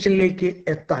ഒരു ഡിസിഷനിലേക്ക്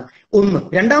എത്താൻ. ഒന്ന്.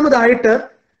 രണ്ടാമതായിട്ട്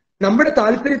നമ്മുടെ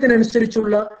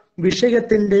താല്പര്യത്തിനനുസരിച്ചുള്ള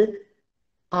വിഷയത്തിന്റെ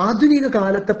ആധുനിക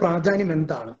കാലത്തെ പ്രാധാന്യം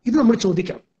എന്താണ്? ഇത് നമ്മൾ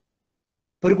ചോദിക്കണം.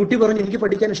 ഒരു കുട്ടി പറഞ്ഞു എനിക്ക്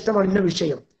പഠിക്കാൻ ഇഷ്ടമാണ് ഇന്ന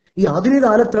വിഷയം. ഈ ആധുനിക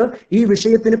കാലത്ത് ഈ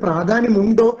വിഷയത്തിന്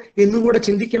പ്രാധാന്യമുണ്ടോ എന്നുകൂടെ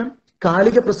ചിന്തിക്കണം.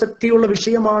 കാലിക പ്രസക്തിയുള്ള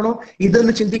വിഷയമാണോ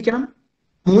ഇതെന്ന് ചിന്തിക്കണം.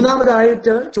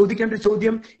 മൂന്നാമതായിട്ട് ചോദിക്കേണ്ട ഒരു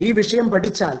ചോദ്യം, ഈ വിഷയം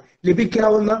പഠിച്ചാൽ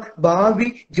ലഭിക്കാവുന്ന ഭാവി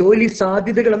ജോലി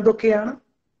സാധ്യതകൾ എന്തൊക്കെയാണ്?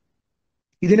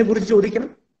 ഇതിനെക്കുറിച്ച് ചോദിക്കണം,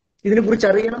 ഇതിനെക്കുറിച്ച്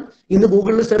അറിയണം. ഇന്ന്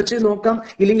ഗൂഗിളിൽ സെർച്ച് ചെയ്ത് നോക്കാം,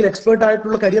 ഇല്ലെങ്കിൽ എക്സ്പേർട്ട്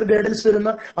ആയിട്ടുള്ള കരിയർ ഗൈഡൻസ്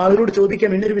തരുന്ന ആളുകളോട്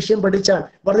ചോദിക്കാം, ഇന്നൊരു വിഷയം പഠിച്ചാൽ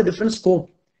വളരെ ഡിഫറെന്റ് സ്കോപ്പ്,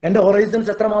 എന്റെ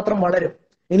ഹൊറൈസൺസ് എത്രമാത്രം വളരും,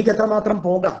 എനിക്ക് എത്രമാത്രം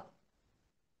പോകാം.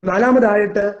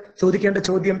 നാലാമതായിട്ട് ചോദിക്കേണ്ട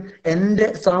ചോദ്യം, എന്റെ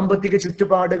സാമ്പത്തിക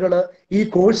ചുറ്റുപാടുകള് ഈ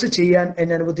കോഴ്സ് ചെയ്യാൻ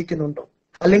എന്നെ അനുവദിക്കുന്നുണ്ടോ?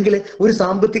 അല്ലെങ്കിൽ ഒരു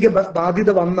സാമ്പത്തിക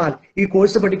ബാധ്യത വന്നാൽ, ഈ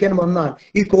കോഴ്സ് പഠിക്കാൻ വന്നാൽ,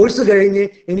 ഈ കോഴ്സ് കഴിഞ്ഞ്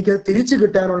എനിക്ക് തിരിച്ചു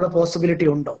കിട്ടാനുള്ള പോസിബിലിറ്റി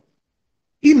ഉണ്ടോ?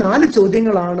 ഈ 4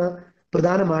 ചോദ്യങ്ങളാണ്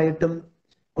പ്രധാനമായിട്ടും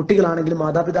കുട്ടികളാണെങ്കിലും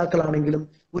മാതാപിതാക്കളാണെങ്കിലും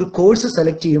ഒരു കോഴ്സ്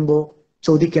സെലക്ട് ചെയ്യുമ്പോൾ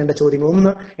ചോദിക്കേണ്ട ചോദ്യങ്ങൾ.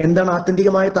 ഒന്ന്, എന്താണ്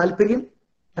ആത്യന്തികമായ താല്പര്യം,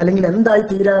 അല്ലെങ്കിൽ എന്തായി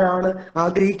തീരാനാണ്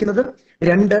ആഗ്രഹിക്കുന്നത്?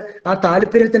 2, ആ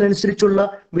താല്പര്യത്തിനനുസരിച്ചുള്ള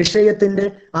വിഷയത്തിന്റെ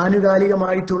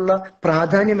ആനുകാലികമായിട്ടുള്ള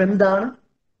പ്രാധാന്യം എന്താണ്,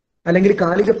 അല്ലെങ്കിൽ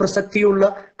കാലിക പ്രസക്തിയുള്ള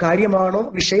കാര്യമാണോ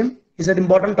വിഷയം? Is an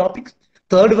important topic.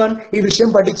 3rd one, ഈ വിഷയം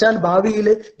പഠിച്ചാൽ ഭാവിയിൽ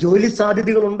ജോലി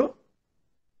സാധ്യതകളുണ്ടോ?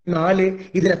 4,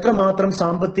 ഇതിന് എത്രമാത്രം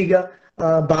സാമ്പത്തിക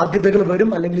ബാധ്യതകൾ വരും,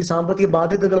 അല്ലെങ്കിൽ സാമ്പത്തിക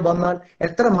ബാധ്യതകൾ വന്നാൽ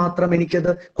എത്രമാത്രം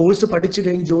എനിക്കത് കോഴ്സ് പഠിച്ചു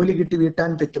കഴിഞ്ഞ് ജോലി കിട്ടി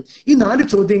വീട്ടാൻ പറ്റും? ഈ 4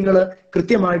 ചോദ്യങ്ങൾ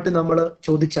കൃത്യമായിട്ട് നമ്മൾ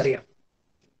ചോദിച്ചറിയാം.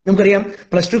 നമുക്കറിയാം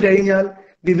 +2 കഴിഞ്ഞാൽ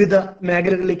വിവിധ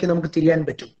മേഖലകളിലേക്ക് നമുക്ക് തിരിയാൻ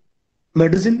പറ്റും.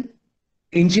 Medicine,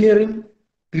 engineering,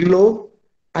 law,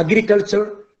 agriculture,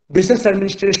 business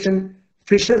administration,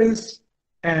 fisheries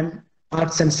and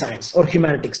arts and science or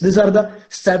humanities. These are the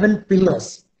 7 pillars.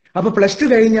 അപ്പൊ +2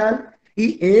 കഴിഞ്ഞാൽ ഈ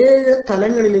 7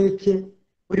 തലങ്ങളിലേക്ക്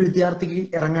ഒരു വിദ്യാർത്ഥിക്ക്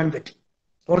ഇറങ്ങാൻ പറ്റും.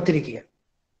 ഓർത്തിരിക്കുക.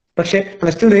 പക്ഷെ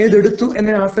 +2 ഏതെടുത്തു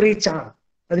എന്നെ ആശ്രയിച്ചാണ്.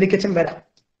 അതിലേക്ക് അച്ഛൻ വരാം.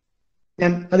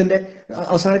 ഞാൻ അതിന്റെ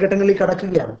അവസാന ഘട്ടങ്ങളിൽ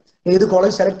കടക്കുകയാണ്. ഏത്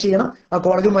കോളേജ് സെലക്ട് ചെയ്യണം, ആ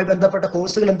കോളേജുമായി ബന്ധപ്പെട്ട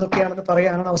കോഴ്സുകൾ എന്തൊക്കെയാണെന്ന്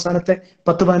പറയാനാണ് അവസാനത്തെ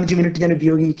 10-15 മിനിറ്റ് ഞാൻ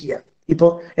ഉപയോഗിക്കുക. ഇപ്പോ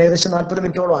ഏകദേശം 40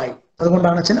 മിനിറ്റോളം ആയി.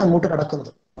 അതുകൊണ്ടാണ് അച്ഛൻ അങ്ങോട്ട്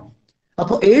കടക്കുന്നത്.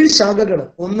 അപ്പോൾ 7 ശാഖകൾ: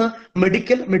 1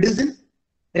 മെഡിസിൻ,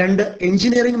 2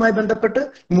 എഞ്ചിനീയറിംഗുമായി ബന്ധപ്പെട്ട്,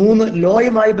 3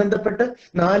 ലോയുമായി ബന്ധപ്പെട്ട്,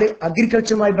 4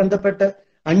 അഗ്രികൾച്ചറുമായി ബന്ധപ്പെട്ട്,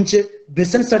 5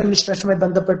 ബിസിനസ് അഡ്മിനിസ്ട്രേഷനുമായി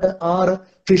ബന്ധപ്പെട്ട്, 6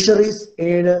 fisheries,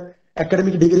 7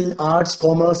 academic degree in arts,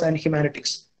 commerce and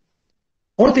humanities.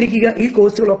 ഓർത്തിരിക്കുക, ഈ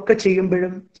കോഴ്സുകളൊക്കെ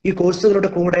ചെയ്യുമ്പോഴും ഈ കോഴ്സുകളുടെ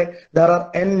കൂടെ there are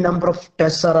n number of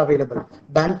tests are available.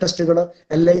 Bank ടെസ്റ്റുകൾ,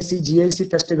 LIC, GIC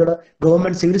ടെസ്റ്റുകൾ,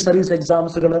 government civil service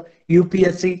എക്സാംസുകൾ,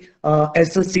 UPSC,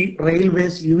 SSC,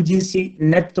 railways, UGC,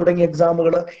 net തുടങ്ങിയ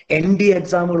എക്സാമുകൾ, NDA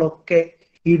എക്സാമുകളൊക്കെ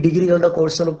ഈ ഡിഗ്രികളുടെ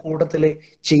കോഴ്സുകൾ കൂട്ടത്തിൽ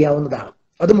ചെയ്യാവുന്നതാണ്.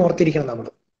 അതും ഓർത്തിരിക്കണം നമ്മൾ.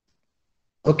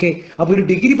 ഓക്കെ. അപ്പൊ ഒരു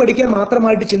ഡിഗ്രി പഠിക്കാൻ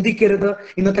മാത്രമായിട്ട് ചിന്തിക്കരുത്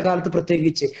ഇന്നത്തെ കാലത്ത്.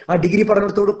 പ്രത്യേകിച്ച് ആ ഡിഗ്രി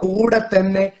പഠനത്തോട് കൂടെ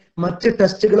തന്നെ മറ്റ്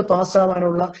ടെസ്റ്റുകൾ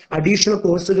പാസ്സാവാനുള്ള അഡീഷണൽ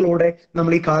കോഴ്സുകളോടെ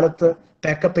നമ്മൾ ഈ കാലത്ത്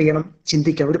പാക്കപ്പ് ചെയ്യണം,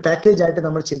 ചിന്തിക്കണം. ഒരു പാക്കേജ് ആയിട്ട്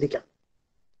നമ്മൾ ചിന്തിക്കാം.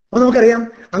 അപ്പൊ നമുക്കറിയാം,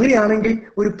 അങ്ങനെയാണെങ്കിൽ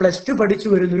ഒരു +2 പഠിച്ചു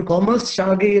വരുന്ന ഒരു കോമേഴ്സ്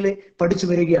ശാഖയിൽ പഠിച്ചു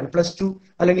വരികയാണ്, +2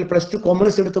 അല്ലെങ്കിൽ +2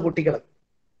 കോമേഴ്സ് എടുത്ത കുട്ടികൾ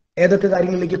ഏതൊക്കെ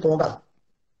കാര്യങ്ങളിലേക്ക് പോകാം?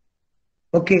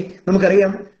 ഓക്കെ.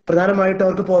 നമുക്കറിയാം പ്രധാനമായിട്ട്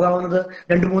അവർക്ക് പോകാവുന്നത്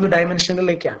 2-3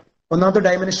 ഡയമെൻഷനുകളിലേക്കാണ്. ഒന്നാമത്തെ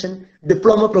ഡയമെൻഷൻ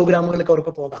ഡിപ്ലോമ പ്രോഗ്രാമുകളിലേക്ക്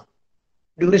അവർക്ക് പോകാം.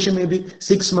 Duration may be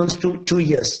 6 months to 2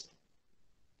 years.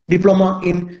 Diploma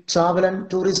in travel and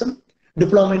tourism,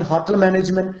 diploma in hotel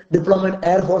management, diploma in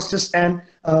air hostess and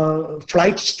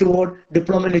flight steward,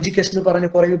 diploma in education എന്ന് പറഞ്ഞ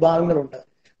കുറെ വിഭാഗങ്ങളുണ്ട്.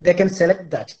 They can select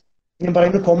that. ഞാൻ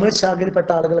പറയുന്നത് commerce ശാഖയിൽപ്പെട്ട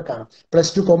ആളുകൾക്കാണ്.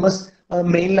 +2 commerce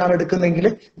മെയിനിലാണ് എടുക്കുന്നതെങ്കിൽ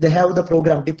they have the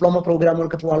programme, diploma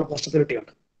പ്രോഗ്രാമുകൾക്ക് പോകാനുള്ള possibility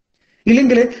ഉണ്ട്.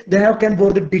 ഇല്ലെങ്കിൽ they have can go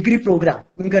the degree programme.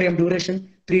 നിങ്ങൾക്കറിയാം ഡ്യൂറേഷൻ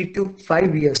 3 to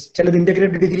 5 years. ചിലത്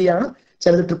ഇന്റഗ്രേറ്റഡ് ഡിഗ്രിയാണ്,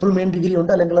 ചിലത് ട്രിപ്പിൾ മെയിൻ ഡിഗ്രി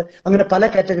ഉണ്ട്, അല്ലെങ്കിൽ അങ്ങനെ പല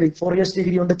കാറ്റഗറി. 4 years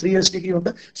ഡിഗ്രി ഉണ്ട്, 3 years ഡിഗ്രി ഉണ്ട്.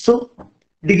 സോ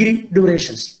ഡിഗ്രി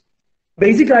ഡ്യൂറേഷൻസ്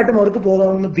ബേസിക് ആയിട്ടും അവർക്ക്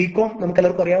പോകാവുന്ന BCom നമുക്ക്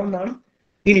എല്ലാവർക്കും അറിയാവുന്നതാണ്.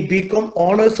 ഇനി BCom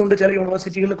ഓണേഴ്സ് ഉണ്ട് ചില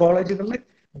യൂണിവേഴ്സിറ്റികളിൽ, കോളേജുകളിൽ.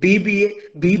 BBA,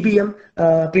 BBM,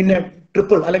 പിന്നെ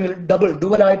ട്രിപ്പിൾ അല്ലെങ്കിൽ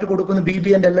ഡുവൽ ആയിട്ട് കൊടുക്കുന്ന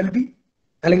BBA and LLB,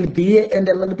 അല്ലെങ്കിൽ BA and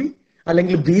LLB,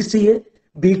 അല്ലെങ്കിൽ BCA,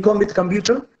 BCom with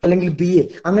computer, അല്ലെങ്കിൽ BA.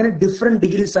 അങ്ങനെ different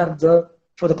degrees R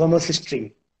for the commerce stream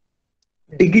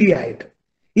degree ആയിട്ട്.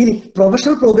 ഇനി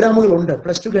പ്രൊഫഷണൽ പ്രോഗ്രാമുകൾ ഉണ്ട്.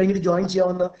 +2 കഴിഞ്ഞിട്ട് ജോയിൻ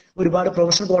ചെയ്യാവുന്ന ഒരുപാട്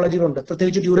പ്രൊഫഷണൽ കോളേജുകളുണ്ട്.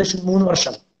 പ്രത്യേകിച്ച് ഡ്യൂറേഷൻ 3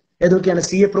 വർഷം. ഏതൊക്കെയാണ്?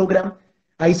 CA programme,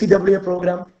 ICWA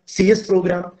programme, CS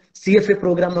programme, CFA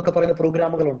programme എന്നൊക്കെ പറയുന്ന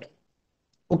പ്രോഗ്രാമുകളുണ്ട്.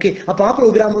 ഓക്കെ. അപ്പൊ ആ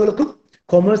പ്രോഗ്രാമുകൾക്കും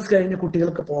കൊമേഴ്സ് കഴിഞ്ഞ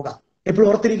കുട്ടികൾക്ക് പോകാം. എപ്പോഴും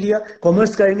ഓർത്തിരിക്കുക,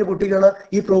 കൊമേഴ്സ് കഴിഞ്ഞ കുട്ടികൾ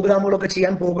ഈ പ്രോഗ്രാമുകളൊക്കെ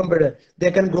ചെയ്യാൻ പോകുമ്പോൾ they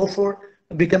can go for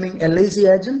becoming LIC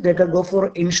agent, they can go for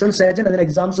insurance agent. അതിന്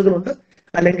എക്സാംസുകളുണ്ട്.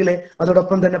 അല്ലെങ്കിൽ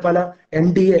അതോടൊപ്പം തന്നെ പല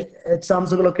NDA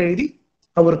എക്സാംസുകളൊക്കെ എഴുതി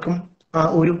അവർക്കും ആ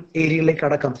ഒരു ഏരിയയിലേക്ക്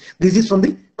അടക്കാം. This is from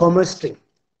the commerce stream.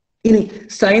 ഇനി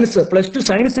സയൻസ്, +2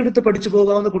 സയൻസ് എടുത്ത് പഠിച്ചു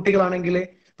പോകാവുന്ന കുട്ടികളാണെങ്കിൽ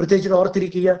പ്രത്യേകിച്ച്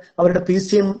ഓർത്തിരിക്കുക, അവരുടെ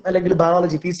PCM അല്ലെങ്കിൽ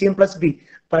ബയോളജി, PCM+B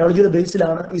ബയോളജിയുടെ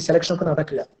ബേസിലാണ് ഈ സെലക്ഷൻ ഒക്കെ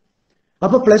നടക്കുക.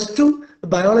 അപ്പൊ +2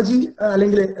 ബയോളജി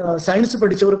അല്ലെങ്കിൽ സയൻസ്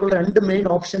പഠിച്ചവർക്കുള്ള 2 മെയിൻ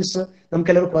ഓപ്ഷൻസ്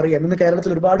നമുക്ക് എല്ലാവർക്കും അറിയാം. ഇന്ന്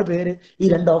കേരളത്തിൽ ഒരുപാട് പേര് ഈ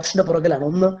 2 ഓപ്ഷന്റെ പുറകിലാണ്.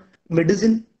 ഒന്ന്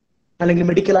മെഡിസിൻ അല്ലെങ്കിൽ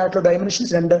മെഡിക്കൽ ആയിട്ടുള്ള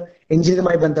ഡയമെൻഷൻസ്, 2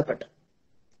 എഞ്ചിനീയറുമായി ബന്ധപ്പെട്ട്.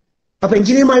 അപ്പൊ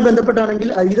എഞ്ചിനീയറുമായി ബന്ധപ്പെട്ടാണെങ്കിൽ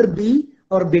ഐദർ B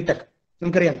ഓർ BTech.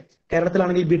 നമുക്കറിയാം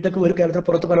കേരളത്തിലാണെങ്കിൽ BTech വരും, കേരളത്തിന്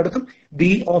പുറത്ത് പലയിടത്തും B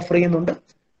ഓഫർ ചെയ്യുന്നുണ്ട്.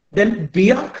 ദെൻ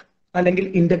BArch അല്ലെങ്കിൽ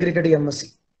ഇന്റഗ്രേറ്റഡ് MSc.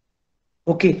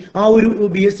 ഓക്കെ. ആ ഒരു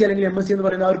BSc അല്ലെങ്കിൽ MSc എന്ന്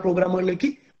പറയുന്ന ആ ഒരു പ്രോഗ്രാമുകളിലേക്ക്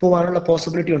പോകാനുള്ള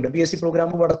പോസിബിലിറ്റി ഉണ്ട്. BSc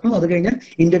പ്രോഗ്രാം നടത്തും, അത് കഴിഞ്ഞാൽ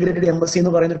ഇന്റഗ്രേറ്റഡ് MSc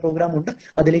എന്ന് പറയുന്ന ഒരു പ്രോഗ്രാം ഉണ്ട്,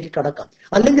 അതിലേക്ക് കടക്കാം.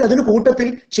 അല്ലെങ്കിൽ അതിന് കൂട്ടത്തിൽ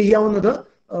ചെയ്യാവുന്നത്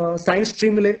സയൻസ്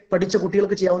സ്ട്രീമിൽ പഠിച്ച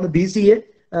കുട്ടികൾക്ക് ചെയ്യാവുന്ന BCA,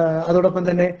 അതോടൊപ്പം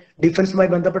തന്നെ ഡിഫൻസുമായി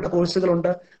ബന്ധപ്പെട്ട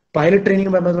കോഴ്സുകളുണ്ട്, പൈലറ്റ്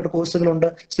ട്രെയിനിങ്ങുമായി ബന്ധപ്പെട്ട കോഴ്സുകളുണ്ട്.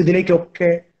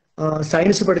 ഇതിലേക്കൊക്കെ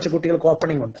സയൻസ് പഠിച്ച കുട്ടികൾക്ക്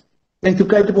ഓപ്പണിംഗ് ഉണ്ട്. ഞാൻ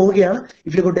ക്വിക്കായിട്ട് പോവുകയാണ്.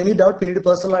 If you got any doubt പിന്നീട്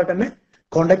പേഴ്സണൽ ആയിട്ട് തന്നെ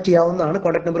കോൺടാക്ട് ചെയ്യാവുന്നതാണ്.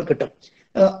 കോൺടാക്ട് നമ്പർ കിട്ടും.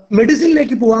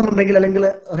 മെഡിസിനിലേക്ക് പോകാനുണ്ടെങ്കിൽ അല്ലെങ്കിൽ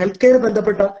ഹെൽത്ത് കെയർ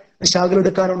ബന്ധപ്പെട്ട ശാഖകൾ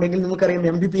എടുക്കാനുണ്ടെങ്കിൽ നിങ്ങൾക്കറിയാം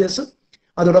MBBS,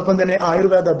 അതോടൊപ്പം തന്നെ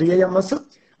ആയുർവേദ BIMS,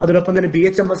 അതോടൊപ്പം തന്നെ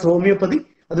BHMS ഹോമിയോപ്പതി,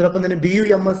 അതോടൊപ്പം തന്നെ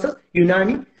BUMS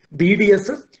യുനാനി, BDS,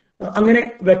 അങ്ങനെ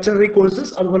വെറ്ററിനറി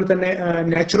കോഴ്സസ്, അതുപോലെ തന്നെ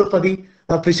naturopathy,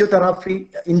 physiotherapy,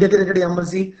 integrated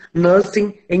MSc,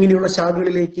 nursing ഇങ്ങനെയുള്ള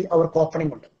ശാഖകളിലേക്ക് അവർക്ക്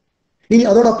ഓപ്പണിംഗ് ഉണ്ട്. ഇനി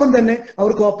അതോടൊപ്പം തന്നെ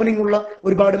അവർക്ക് ഓപ്പണിംഗ് ഉള്ള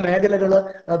ഒരുപാട് മേഖലകൾ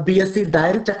BSc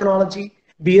dairy technology,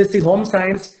 BSc home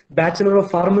science, bachelor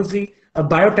of pharmacy,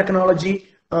 biotechnology,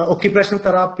 occupational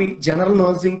therapy, general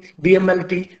nursing,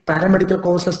 BMLT, paramedical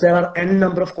courses. There are n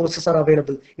number of courses are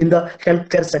available in the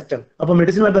healthcare sector. അപ്പോൾ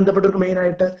മെഡിസിനുമായി ബന്ധപ്പെട്ടവർക്ക് main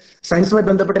ആയിട്ട് സയൻസുമായി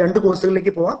ബന്ധപ്പെട്ട 2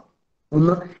 കോഴ്സുകളിലേക്ക് പോവാം.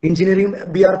 ഒന്ന് engineering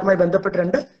BArcമായി ബന്ധപ്പെട്ട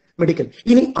 2 medical.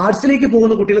 ഇനി ആർട്സിലേക്ക്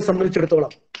പോകുന്ന കുട്ടികളെ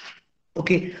സംബന്ധിച്ചിടത്തോളം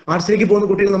ഓക്കെ, ആർട്സിലേക്ക് പോകുന്ന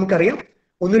കുട്ടികൾ നമുക്കറിയാം,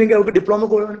 ഒന്നുമില്ലെങ്കിൽ അവർക്ക് ഡിപ്ലോമ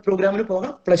പ്രോഗ്രാമിന്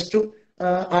പോകാം. +2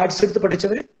 ആർട്സ് എടുത്ത്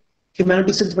പഠിച്ചവര്,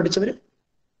 ഹ്യൂമാനിറ്റീസ് എടുത്ത് പഠിച്ചവര്,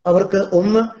 അവർക്ക്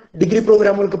ഒന്ന് ഡിഗ്രി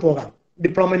പ്രോഗ്രാമുകൾക്ക് പോകാം.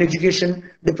 Diploma in education,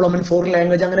 diploma in foreign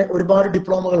language, അങ്ങനെ ഒരുപാട്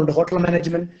ഡിപ്ലോമകളുണ്ട്. Hotel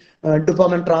management,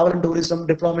 diploma in travel and tourism,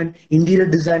 diploma in interior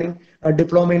designing,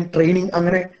 diploma in training,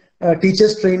 അങ്ങനെ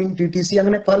ടീച്ചേഴ്സ് ട്രെയിനിങ് TTC,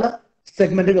 അങ്ങനെ പല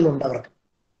സെഗ്മെന്റുകളുണ്ട് അവർക്ക്.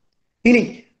 ഇനി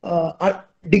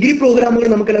ഡിഗ്രി പ്രോഗ്രാമുകൾ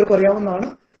നമുക്ക് എല്ലാവർക്കും അറിയാവുന്നതാണ്.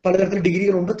 പലതരത്തിലുള്ള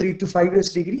ഡിഗ്രികളുണ്ട്. 3 to 5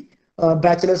 years degree,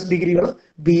 bachelors ഡിഗ്രികൾ,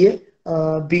 BA,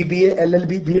 BBA,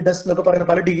 LLB, BDes എന്നൊക്കെ പറയുന്ന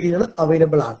പല ഡിഗ്രികൾ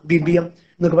അവൈലബിൾ ആണ്. BBM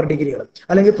എന്നൊക്കെ പറയുന്ന ഡിഗ്രികൾ.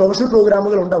 അല്ലെങ്കിൽ പ്രൊഫഷണൽ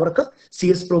പ്രോഗ്രാമുകൾ ഉണ്ട് അവർക്ക്.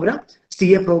 CS programme,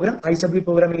 CA programme, ISW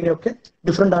programme, ഇങ്ങനെയൊക്കെ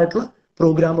ഡിഫറെന്റ് ആയിട്ടുള്ള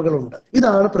പ്രോഗ്രാമുകൾ ഉണ്ട്.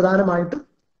 ഇതാണ് പ്രധാനമായിട്ടും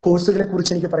കോഴ്സുകളെ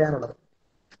കുറിച്ച് എനിക്ക് പറയാനുള്ളത്.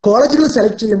 കോളേജുകൾ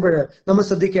സെലക്ട് ചെയ്യുമ്പോൾ നമ്മൾ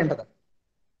ശ്രദ്ധിക്കേണ്ടത്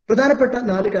പ്രധാനപ്പെട്ട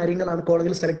 4 കാര്യങ്ങളാണ്.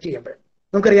 കോളേജിൽ സെലക്ട് ചെയ്യുമ്പോൾ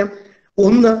നമുക്കറിയാം,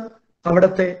 ഒന്ന്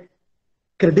അവിടുത്തെ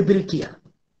ക്രെഡിബിലിറ്റിയാണ്.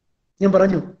 ഞാൻ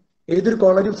പറഞ്ഞു, ഏതൊരു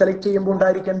കോളേജും സെലക്ട് ചെയ്യുമ്പോൾ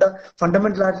ഉണ്ടായിരിക്കേണ്ട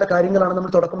ഫണ്ടമെന്റൽ ആയിട്ടുള്ള കാര്യങ്ങളാണ്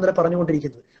നമ്മൾ തുടക്കം മുതലേ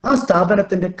പറഞ്ഞുകൊണ്ടിരിക്കുന്നത്. ആ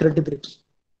സ്ഥാപനത്തിന്റെ ക്രെഡിബിലിറ്റി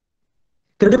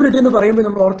എന്ന് പറയുമ്പോൾ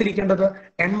നമ്മൾ ഓർത്തിരിക്കേണ്ടത്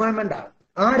എൻവയൺമെന്റ് ആണ്.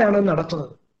 ആരാണ്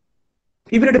നടത്തുന്നത്,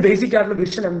 ഇവരുടെ ബേസിക് ആയിട്ടുള്ള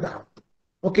വിഷൻ എന്താണ്.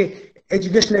 ഓക്കെ,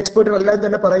 എഡ്യൂക്കേഷൻ എക്സ്പേർട്ടുകൾ എല്ലാം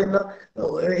തന്നെ പറയുന്ന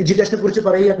എഡ്യൂക്കേഷനെ കുറിച്ച്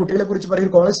പറയുക, കുട്ടികളെ കുറിച്ച്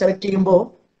പറയുക. കോളേജ് സെലക്ട് ചെയ്യുമ്പോൾ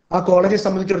ആ കോളേജെ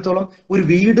സംബന്ധിച്ചിടത്തോളം ഒരു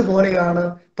വീട് പോലെയാണ്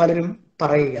പലരും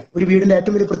പറയുക. ഒരു വീടിന്റെ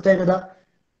ഏറ്റവും വലിയ പ്രത്യേകത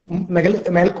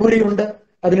മേൽക്കൂരയുണ്ട്,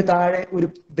 അതിന് താഴെ ഒരു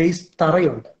ബേസ്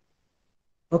തറയുണ്ട്.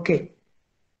 ഓക്കെ,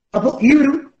 അപ്പൊ ഈ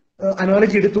ഒരു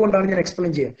അനോളജി എടുത്തുകൊണ്ടാണ് ഞാൻ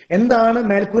എക്സ്പ്ലെയിൻ ചെയ്യുന്നത്. എന്താണ്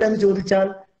മേൽക്കൂര എന്ന് ചോദിച്ചാൽ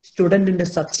സ്റ്റുഡന്റിന്റെ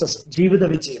സക്സസ്, ജീവിത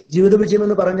വിജയം. ജീവിത വിജയം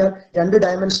എന്ന് പറഞ്ഞാൽ 2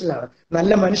 ഡയമെൻഷനിലാണ്.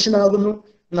 നല്ല മനുഷ്യനാകുന്നു,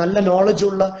 നല്ല നോളജ്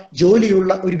ഉള്ള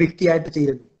ജോലിയുള്ള ഒരു വ്യക്തിയായിട്ട്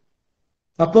തീരുന്നു.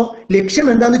 അപ്പോ ലക്ഷ്യം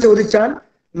എന്താന്ന് ചോദിച്ചാൽ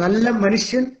നല്ല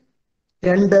മനുഷ്യൻ,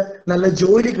 2 നല്ല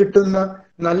ജോലി കിട്ടുന്ന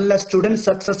നല്ല സ്റ്റുഡന്റ്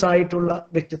സക്സസ് ആയിട്ടുള്ള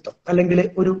വ്യക്തിത്വം, അല്ലെങ്കിൽ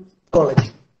ഒരു കോളേജ്.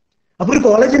 അപ്പൊ ഒരു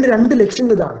കോളേജിന്റെ 2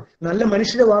 ലക്ഷ്യങ്ങൾ ഇതാണ്: നല്ല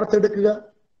മനുഷ്യരെ വാർത്തെടുക്കുക,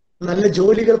 നല്ല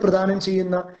ജോലികൾ പ്രദാനം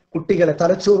ചെയ്യുന്ന കുട്ടികളെ,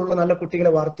 തലച്ചോറുള്ള നല്ല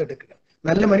കുട്ടികളെ വാർത്തെടുക്കുക.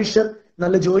 നല്ല മനുഷ്യർ,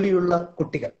 നല്ല ജോലിയുള്ള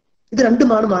കുട്ടികൾ, ഇത്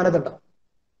 2മാണ് മാനദണ്ഡം.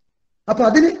 അപ്പൊ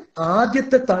അതിന്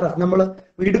ആദ്യത്തെ തറ, നമ്മൾ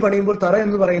വീട് പണിയുമ്പോൾ തറ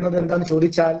എന്ന് പറയുന്നത് എന്താന്ന്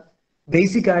ചോദിച്ചാൽ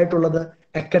ബേസിക് ആയിട്ടുള്ളത്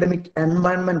അക്കാഡമിക്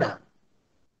എൻവയൺമെന്റ് ആണ്.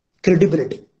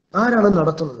 ക്രെഡിബിലിറ്റി, ആരാണ്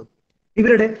നടത്തുന്നത്,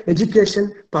 ഇവരുടെ എഡ്യൂക്കേഷൻ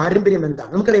പാരമ്പര്യം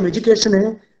എന്താണ്. നമുക്കറിയാം, എഡ്യൂക്കേഷന്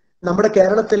നമ്മുടെ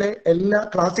കേരളത്തിലെ എല്ലാ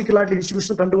ക്ലാസിക്കലായിട്ടുള്ള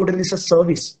ഇൻസ്റ്റിറ്റ്യൂഷനും കണ്ടുകൊണ്ടിരുന്ന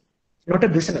സർവീസ്, നോട്ട്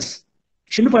എ ബിസിനസ്.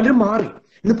 പക്ഷെ ഇന്ന് പലരും മാറി.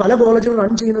 ഇന്ന് പല കോളേജുകളും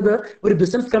റൺ ചെയ്യുന്നത് ഒരു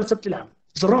ബിസിനസ് കൺസെപ്റ്റിലാണ്.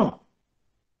 റോങ്.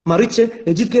 മറിച്ച്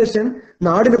എഡ്യൂക്കേഷൻ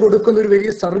നാടിന് കൊടുക്കുന്ന ഒരു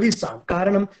വലിയ സർവീസാണ്.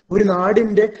 കാരണം ഒരു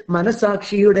നാടിന്റെ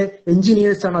മനസാക്ഷിയുടെ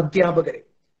എഞ്ചിനീയേഴ്സാണ് അധ്യാപകര്.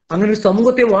 അങ്ങനെ ഒരു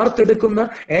സമൂഹത്തെ വാർത്തെടുക്കുന്ന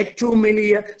ഏറ്റവും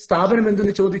വലിയ സ്ഥാപനം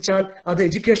എന്തെന്ന് ചോദിച്ചാൽ അത്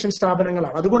എഡ്യൂക്കേഷൻ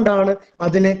സ്ഥാപനങ്ങളാണ്. അതുകൊണ്ടാണ്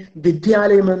അതിനെ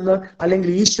വിദ്യാലയമെന്ന് അല്ലെങ്കിൽ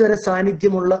ഈശ്വര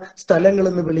സാന്നിധ്യമുള്ള സ്ഥലങ്ങൾ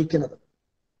എന്ന് വിളിക്കുന്നത്.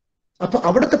 അപ്പൊ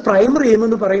അവിടുത്തെ പ്രൈമറി എയിം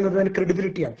എന്ന് പറയുന്നത് അതിന്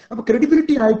ക്രെഡിബിലിറ്റിയാണ്. അപ്പൊ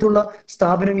ക്രെഡിബിലിറ്റി ആയിട്ടുള്ള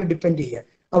സ്ഥാപനങ്ങൾ ഡിപ്പെൻഡ് ചെയ്യുക.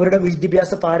 അവരുടെ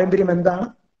വിദ്യാഭ്യാസ പാരമ്പര്യം എന്താണ്,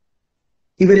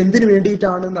 ഇവരെന്തിനു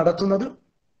വേണ്ടിയിട്ടാണ് നടത്തുന്നത്,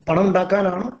 പണം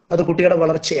ഉണ്ടാക്കാനാണോ അത് കുട്ടികളുടെ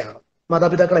വളർച്ചയാണോ,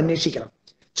 മാതാപിതാക്കൾ അന്വേഷിക്കണം.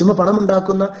 ചുമ്മാ പണം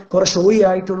ഉണ്ടാക്കുന്ന കുറെ ഷോയി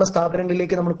ആയിട്ടുള്ള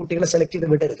സ്ഥാപനങ്ങളിലേക്ക് നമ്മൾ കുട്ടികളെ സെലക്ട് ചെയ്ത്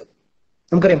വിടരുത്.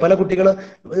 നമുക്കറിയാം, പല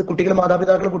കുട്ടികൾ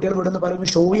മാതാപിതാക്കൾ കുട്ടികൾ വിടുന്ന പലരും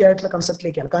ഷോയി ആയിട്ടുള്ള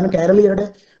കൺസെപ്റ്റിലേക്കാണ്. കാരണം കേരളീയരുടെ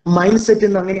മൈൻഡ് സെറ്റ്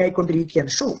ഇന്ന് അങ്ങനെ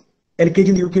ആയിക്കൊണ്ടിരിക്കുകയാണ്. ഷോ LKG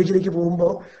UKG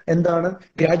പോകുമ്പോൾ എന്താണ്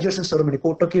ഗ്രാജുവേഷൻ സെറമണി,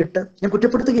 കോട്ടൊക്കെ ഇട്ട്, ഞാൻ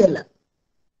കുറ്റപ്പെടുത്തുകയല്ല,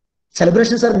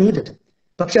 സെലിബ്രേഷൻസ് ആർ നീഡഡ്.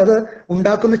 പക്ഷെ അത്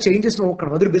ഉണ്ടാക്കുന്ന ചേഞ്ചസ്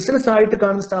നോക്കണം. അതൊരു ബിസിനസ് ആയിട്ട്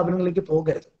കാണുന്ന സ്ഥാപനങ്ങളിലേക്ക്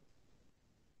പോകരുത്.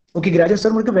 ഓക്കെ, ഗ്രാജുവേഷൻ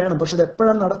സെറമണിക്ക് വേണം, പക്ഷെ അത്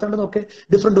എപ്പോഴാണ് നടത്തേണ്ടതൊക്കെ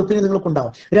ഡിഫറെന്റ് ഒപ്പീനിയൻ നിങ്ങൾക്ക്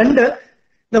ഉണ്ടാവും. 2,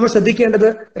 നമ്മൾ ശ്രദ്ധിക്കേണ്ടത്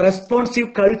responsive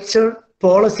culture,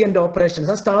 policy and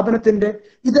operations. ആ സ്ഥാപനത്തിന്റെ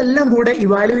ഇതെല്ലാം കൂടെ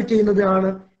ഇവാലുവേറ്റ് ചെയ്യുന്നതാണ്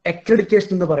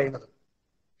അക്രഡിറ്റേഷൻ എന്ന് പറയുന്നത്.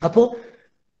 അപ്പോ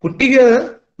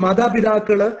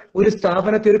മാതാപിതാക്കള് ഒരു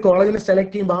സ്ഥാപനത്തെ, ഒരു കോളേജിനെ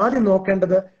സെലക്ട് ചെയ്യുമ്പോൾ ആദ്യം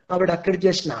നോക്കേണ്ടത് അവരുടെ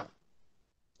അക്രഡിറ്റേഷൻ ആണ്.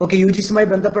 ഓക്കെ, UGCയുമായി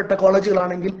ബന്ധപ്പെട്ട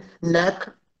കോളേജുകളാണെങ്കിൽ NAC,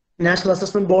 നാഷണൽ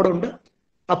അസസ്മെന്റ് ബോർഡ് ഉണ്ട്.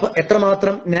 അപ്പൊ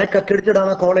എത്രമാത്രം NAC അക്രഡിറ്റഡ്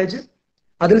ആണ് ആ കോളേജ്,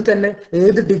 അതിൽ തന്നെ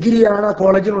ഏത് ഡിഗ്രിയാണ് ആ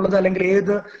കോളേജിനുള്ളത്, അല്ലെങ്കിൽ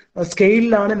ഏത്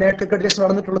സ്കെയിലാണ് NAC അക്രഡിറ്റേഷൻ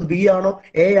നടന്നിട്ടുള്ളത്, B ആണോ,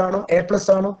 A ആണോ, A+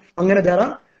 ആണോ, അങ്ങനെ there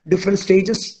are different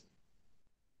stages.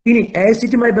 ഇനി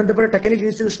AICTയുമായി ബന്ധപ്പെട്ട ടെക്നിക്കൽ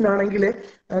ഇൻസ്റ്റിറ്റ്യൂഷൻ ആണെങ്കിൽ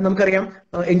നമുക്കറിയാം,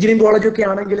 എഞ്ചിനീയറിംഗ് കോളേജൊക്കെ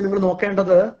ആണെങ്കിൽ നിങ്ങൾ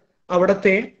നോക്കേണ്ടത്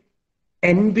അവിടുത്തെ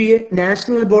NBA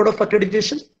national board of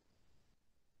accreditation,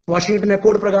 Washington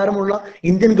Accord പ്രകാരമുള്ള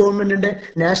ഇന്ത്യൻ ഗവൺമെന്റിന്റെ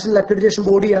നാഷണൽ അക്രഡിറ്റേഷൻ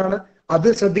ബോഡിയാണ്. അത്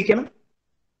ശ്രദ്ധിക്കണം.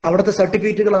 അവിടുത്തെ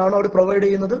സർട്ടിഫിക്കറ്റുകളാണ് അവർ പ്രൊവൈഡ്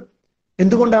ചെയ്യുന്നത്.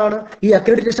 എന്തുകൊണ്ടാണ് ഈ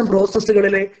അക്രഡിറ്റേഷൻ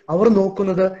പ്രോസസ്സുകളിലെ അവർ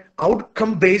നോക്കുന്നത്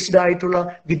ഔട്ട്കം ബേസ്ഡ് ആയിട്ടുള്ള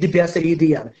വിദ്യാഭ്യാസ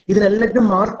രീതിയാണ്. ഇതിനെല്ലാത്തിനും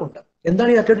മാർക്കുണ്ട്.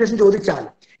 എന്താണ് ഈ അക്രഡിറ്റേഷൻ ചോദിച്ചാൽ,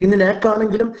 ഇന്ന് നാക്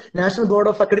ആണെങ്കിലും നാഷണൽ ബോർഡ്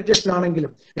ഓഫ് അക്രഡിറ്റേഷൻ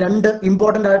ആണെങ്കിലും രണ്ട്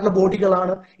ഇമ്പോർട്ടന്റ് ആയിട്ടുള്ള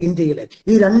ബോഡികളാണ് ഇന്ത്യയിലെ.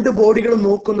 ഈ രണ്ട് ബോഡികളും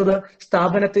നോക്കുന്നത്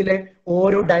സ്ഥാപനത്തിലെ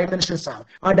ഓരോ ഡയമെൻഷൻസ് ആണ്.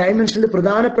 ആ ഡയമെൻഷനിൽ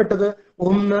പ്രധാനപ്പെട്ടത്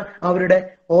ഒന്ന് അവരുടെ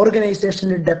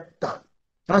ഓർഗനൈസേഷനിൽ ഡെപ്ത് ആണ്.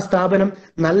 ആ സ്ഥാപനം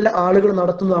നല്ല ആളുകൾ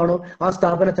നടത്തുന്നതാണോ, ആ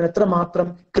സ്ഥാപനത്തിന് എത്രമാത്രം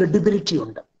ക്രെഡിബിലിറ്റി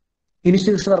ഉണ്ട്,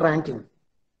 ഇൻസ്റ്റിറ്റ്യൂഷണൽ റാങ്കിങ്,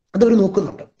 അതവർ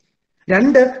നോക്കുന്നുണ്ട്.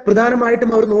 രണ്ട്,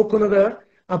 പ്രധാനമായിട്ടും അവർ നോക്കുന്നത്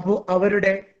അപ്പോൾ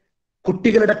അവരുടെ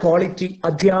കുട്ടികളുടെ ക്വാളിറ്റി,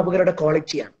 അധ്യാപകരുടെ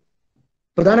ക്വാളിറ്റിയാണ്.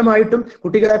 പ്രധാനമായിട്ടും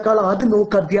കുട്ടികളെക്കാൾ ആദ്യം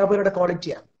നോക്കുക അധ്യാപകരുടെ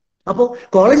ക്വാളിറ്റിയാണ്. അപ്പോൾ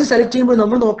കോളേജ് സെലക്ട് ചെയ്യുമ്പോൾ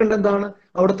നമ്മൾ നോക്കേണ്ടത് എന്താണ്,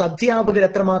 അവിടുത്തെ അധ്യാപകർ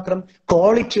എത്രമാത്രം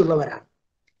ക്വാളിറ്റി ഉള്ളവരാണ്,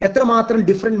 എത്രമാത്രം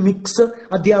ഡിഫറെന്റ് മിക്സ്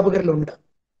അധ്യാപകരിലുണ്ട്,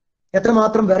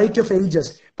 എത്രമാത്രം വെറൈറ്റി ഓഫ്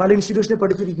ഏജസ് പല ഇൻസ്റ്റിറ്റ്യൂഷനിൽ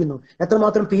പഠിച്ചിരിക്കുന്നു,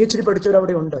 എത്രമാത്രം PhD പഠിച്ചവർ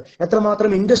അവിടെ ഉണ്ട്,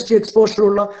 എത്രമാത്രം ഇൻഡസ്ട്രി എക്സ്പോഷർ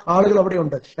ഉള്ള ആളുകൾ അവിടെ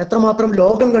ഉണ്ട്, എത്രമാത്രം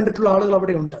ലോകം കണ്ടിട്ടുള്ള ആളുകൾ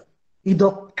അവിടെ ഉണ്ട്.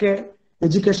 ഇതൊക്കെ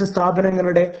എഡ്യൂക്കേഷൻ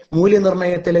സ്ഥാപനങ്ങളുടെ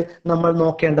മൂല്യനിർണ്ണയത്തിൽ നമ്മൾ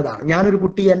നോക്കേണ്ടതാണ്. ഞാനൊരു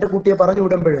കുട്ടിയെ, എന്റെ കുട്ടിയെ പറഞ്ഞു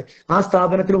വിടുമ്പോൾ ആ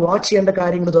സ്ഥാപനത്തിൽ വാച്ച് ചെയ്യേണ്ട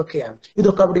കാര്യങ്ങൾ ഇതൊക്കെയാണ്.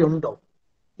 ഇതൊക്കെ അവിടെ ഉണ്ടോ,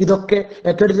 ഇതൊക്കെ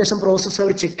അക്രഡിറ്റേഷൻ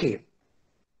പ്രോസസ്സുകൾ ചെക്ക് ചെയ്യും.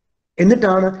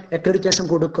 എന്നിട്ടാണ് അക്രഡിറ്റേഷൻ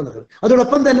കൊടുക്കുന്നത്.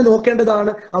 അതോടൊപ്പം തന്നെ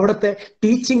നോക്കേണ്ടതാണ് അവിടുത്തെ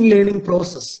ടീച്ചിങ് ലേണിംഗ്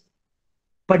പ്രോസസ്,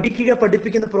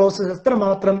 പഠിപ്പിക്കുന്ന പ്രോസസ്സ്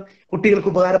എത്രമാത്രം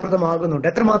കുട്ടികൾക്ക് ഉപകാരപ്രദമാകുന്നുണ്ട്,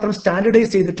 എത്രമാത്രം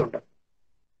സ്റ്റാൻഡർഡൈസ് ചെയ്തിട്ടുണ്ട്,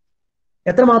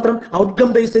 എത്രമാത്രം ഔട്ട്കം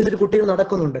ബേസ് ചെയ്തിട്ട് കുട്ടികൾ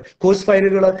നടക്കുന്നുണ്ട്, കോഴ്സ്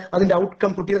ഫയലുകൾ, അതിന്റെ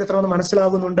ഔട്ട്കം കുട്ടികൾക്ക് എത്രമാത്രം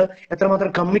മനസ്സിലാകുന്നുണ്ട്,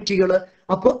 എത്രമാത്രം കമ്മിറ്റികൾ,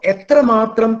 അപ്പോൾ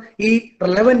എത്രമാത്രം ഈ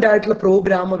റെലവെന്റ് ആയിട്ടുള്ള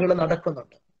പ്രോഗ്രാമുകൾ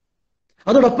നടക്കുന്നുണ്ട്.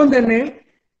 അതോടൊപ്പം തന്നെ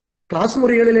ക്ലാസ്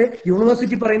മുറികളിലെ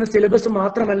യൂണിവേഴ്സിറ്റി പറയുന്ന സിലബസ്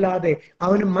മാത്രമല്ലാതെ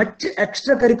അവന് മറ്റ്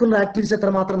എക്സ്ട്രാ കരിക്കുലർ ആക്ടിവിറ്റീസ്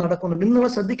എത്രമാത്രം നടക്കുന്നുണ്ട് എന്ന്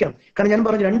നമ്മൾ ശ്രദ്ധിക്കണം. കാരണം ഞാൻ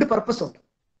പറഞ്ഞു രണ്ട് പർപ്പസ് ഉണ്ട്,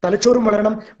 തലച്ചോറും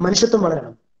വളരണം, മനുഷ്യത്വം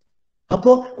വളരണം.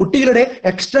 അപ്പോൾ കുട്ടികളുടെ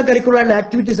എക്സ്ട്രാ കരിക്കുലർ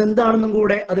ആക്ടിവിറ്റീസ് എന്താണെന്നും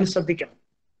കൂടെ അതിൽ ശ്രദ്ധിക്കണം.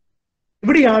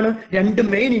 ഇവിടെയാണ് രണ്ട്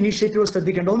മെയിൻ ഇനീഷ്യേറ്റീവ്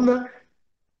ശ്രദ്ധിക്കേണ്ടത്. ഒന്ന്,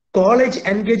 കോളേജ്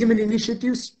എൻഗേജ്മെന്റ്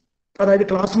ഇനീഷ്യേറ്റീവ്സ്, അതായത്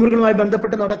ക്ലാസ് മുറികളുമായി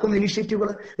ബന്ധപ്പെട്ട് നടക്കുന്ന ഇനീഷ്യേറ്റീവുകൾ.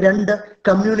 രണ്ട്,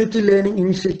 കമ്മ്യൂണിറ്റി ലേണിംഗ്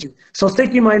ഇനീഷ്യേറ്റീവ്,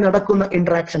 സൊസൈറ്റിയുമായി നടക്കുന്ന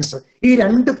ഇന്ററാക്ഷൻസ്. ഈ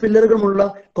രണ്ട് പില്ലറുകളുമുള്ള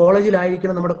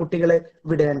കോളേജിലായിരിക്കണം നമ്മുടെ കുട്ടികളെ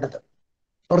വിടേണ്ടത്.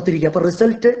 ഓർത്തിരിക്കുക. അപ്പൊ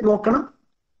റിസൾട്ട് നോക്കണം,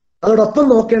 അതോടൊപ്പം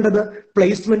നോക്കേണ്ടത്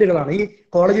പ്ലേസ്മെന്റുകളാണ്. ഈ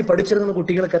കോളേജിൽ പഠിച്ചിരുന്ന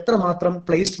കുട്ടികൾക്ക് എത്രമാത്രം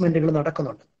പ്ലേസ്മെന്റുകൾ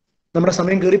നടക്കുന്നുണ്ട്. നമ്മുടെ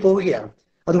സമയം കയറി പോവുകയാണ്,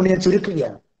 അതുകൊണ്ട് ഞാൻ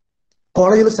ചുരുക്കുകയാണ്.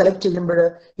 കോളേജിൽ സെലക്ട് ചെയ്യുമ്പോൾ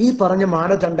ഈ പറഞ്ഞ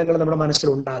മാനദണ്ഡങ്ങൾ നമ്മുടെ മനസ്സിൽ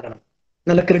ഉണ്ടാകണം.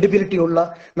 നല്ല ക്രെഡിബിലിറ്റി ഉള്ള,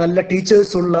 നല്ല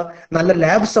ടീച്ചേഴ്സ് ഉള്ള, നല്ല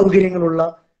ലാബ് സൗകര്യങ്ങളുള്ള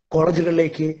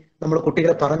കോളേജുകളിലേക്ക് നമ്മൾ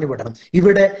കുട്ടികളെ പറഞ്ഞു വിടണം.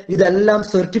 ഇവിടെ ഇതെല്ലാം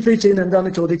സർട്ടിഫൈ ചെയ്യുന്ന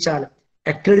എന്താണെന്ന് ചോദിച്ചാൽ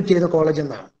അക്രഡിറ്റ് ചെയ്ത കോളേജ്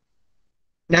എന്നാണ്.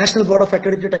 National board of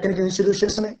accredited technical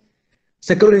ഇൻസ്റ്റിറ്റ്യൂഷൻസിനെ,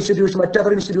 secular institution,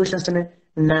 മറ്റൊരു ഇൻസ്റ്റിറ്റ്യൂഷൻസിനെ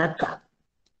നാക്.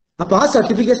 അപ്പൊ ആ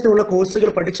സർട്ടിഫിക്കറ്റിനുള്ള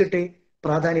കോഴ്സുകൾ പഠിച്ചിട്ടേ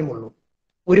പ്രാധാന്യമുള്ളൂ.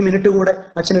 ഒരു മിനിറ്റ് കൂടെ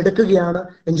അച്ഛൻ എടുക്കുകയാണ്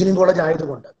എഞ്ചിനീയറിംഗ് കോളേജ്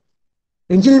ആയതുകൊണ്ട്.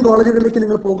 എഞ്ചിനീയറിംഗ് കോളേജുകളിലേക്ക്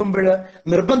നിങ്ങൾ പോകുമ്പോൾ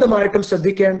നിർബന്ധമായിട്ടും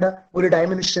ശ്രദ്ധിക്കേണ്ട ഒരു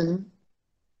dimension,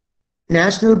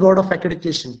 national board of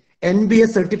accreditation NBA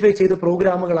certify ചെയ്ത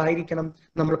പ്രോഗ്രാമുകളായിരിക്കണം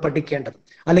നമ്മൾ പഠിക്കേണ്ടത്,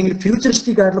 അല്ലെങ്കിൽ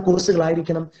ഫ്യൂച്ചറിസ്റ്റിക് ആയിട്ടുള്ള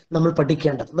കോഴ്സുകളായിരിക്കണം നമ്മൾ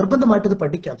പഠിക്കേണ്ടത്. നിർബന്ധമായിട്ട് ഇത്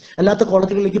പഠിക്കാം, അല്ലാത്ത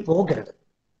കോളേജുകളിലേക്ക് പോകരുത്.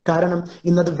 കാരണം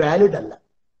ഇന്നത് വാലിഡ് അല്ല.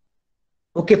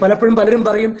 ഓക്കെ, പലപ്പോഴും പലരും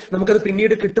പറയും നമുക്കത്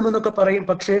പിന്നീട് കിട്ടുമെന്നൊക്കെ പറയും,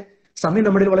 പക്ഷേ സമയം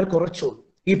നമ്മുടെ വളരെ കുറച്ചുള്ളൂ.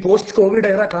 ഈ പോസ്റ്റ്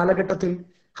കോവിഡ് എറ കാലഘട്ടത്തിൽ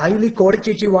ഹൈലി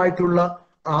ക്വാളിറ്റേറ്റീവ് ആയിട്ടുള്ള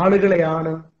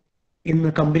ആളുകളെയാണ് ഇന്ന്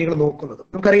കമ്പനികൾ നോക്കുന്നത്.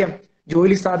 നമുക്കറിയാം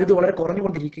ജോലി സാധ്യത വളരെ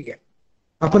കുറഞ്ഞുകൊണ്ടിരിക്കുകയാണ്.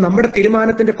 അപ്പൊ നമ്മുടെ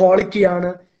തീരുമാനത്തിന്റെ ക്വാളിറ്റിയാണ്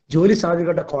ജോലി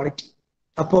സാധ്യതകളുടെ ക്വാളിറ്റി.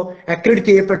 അപ്പോൾ അക്രഡിറ്റ്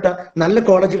ചെയ്യപ്പെട്ട നല്ല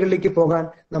കോളേജുകളിലേക്ക് പോകാൻ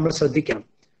നമ്മൾ ശ്രദ്ധിക്കണം.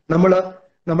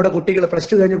 നമ്മുടെ കുട്ടികൾ,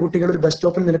 പ്ലസ് ടു കഴിഞ്ഞ കുട്ടികൾ ഒരു ബസ്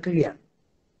സ്റ്റോപ്പിൽ നിൽക്കുകയാണ്.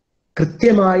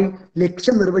 കൃത്യമായി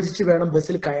ലക്ഷ്യം നിർവചിച്ച് വേണം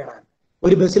ബസ്സിൽ കയറാൻ.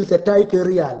 ഒരു ബസ്സിൽ തെറ്റായി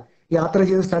കയറിയാൽ യാത്ര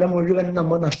ചെയ്ത സ്ഥലം മുഴുവൻ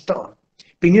നമ്മൾ നഷ്ടമാണ്.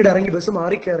 പിന്നീട് ഇറങ്ങി ബസ്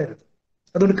മാറിക്കയറരുത്.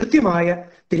 അതുകൊണ്ട് കൃത്യമായ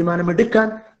തീരുമാനമെടുക്കാൻ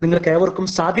നിങ്ങൾക്ക് ഏവർക്കും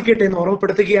സാധിക്കട്ടെ എന്ന്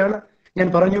ഓർമ്മപ്പെടുത്തുകയാണ്. ഞാൻ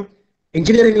പറഞ്ഞു,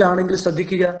 എഞ്ചിനീയറിംഗിലാണെങ്കിൽ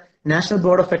ശ്രദ്ധിക്കുക, നാഷണൽ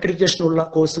ബോർഡ് ഓഫ് അക്രഡിറ്റേഷൻ ഉള്ള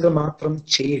കോഴ്സുകൾ മാത്രം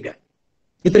ചെയ്യുക.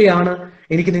 ഇത്രയാണ്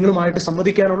എനിക്ക് നിങ്ങളുമായിട്ട്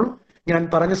സംവദിക്കാനുള്ളൂ. ഞാൻ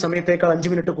പറഞ്ഞ സമയത്തേക്കാൾ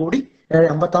 5 മിനിറ്റ് കൂടി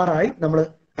 56 നമ്മൾ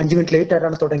 5 മിനിറ്റ് ലേറ്റ്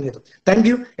ആയിട്ടാണ് തുടങ്ങിയത്. Thank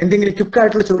you. എന്തെങ്കിലും ക്വിക്ക്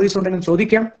ആയിട്ടുള്ള ചോദ്യം ഉണ്ടെങ്കിൽ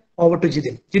ചോദിക്കാം. Over to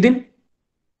Jithin. Jithin.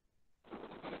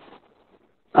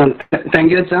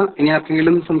 Thank you അച്ഛാ. ഇനി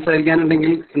ആർക്കെങ്കിലും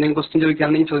സംസാരിക്കാനുണ്ടെങ്കിൽ എന്തെങ്കിലും ക്വസ്റ്റ്യൻ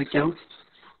ചോദിക്കാണെങ്കിൽ ചോദിക്കാം,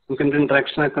 നമുക്ക്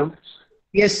ഇന്ററാക്ഷൻ ആക്കാം.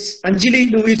 യെസ്, അഞ്ജലി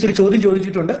ലൂയിസ് ഒരു ചോദ്യം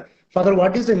ചോദിച്ചിട്ടുണ്ട്. Father,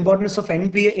 what is the importance of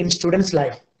NBA in students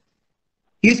life?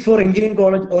 Is for engineering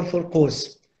college or four course?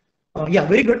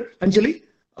 Very good Anjali.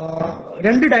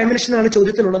 രണ്ട് ഡയമെൻഷനാണ്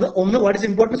ചോദ്യത്തിലുള്ളത്. ഒന്ന്, what is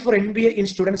importance for NBA in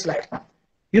students life?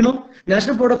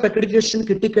 National board of accreditation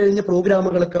കിട്ടിക്കഴിഞ്ഞ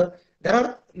പ്രോഗ്രാമുകൾക്ക് there are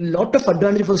a lot of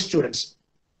advantage for students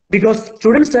because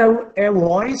students have a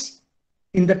voice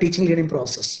in the teaching learning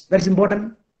process. That's important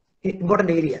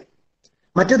area.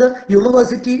 മറ്റേത്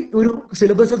university ഒരു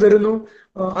syllabus തരുന്നു,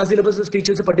 ആ syllabus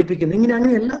teachers പഠിപ്പിക്കുന്നു. ഇങ്ങനെ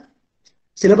അങ്ങനെയല്ല.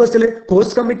 സിലബസിൽ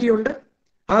course committee ഉണ്ട്.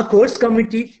 ആ കോഴ്സ്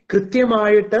കമ്മിറ്റി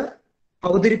കൃത്യമായിട്ട്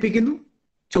അവതരിപ്പിക്കുന്നു.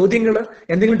 ചോദ്യങ്ങൾ,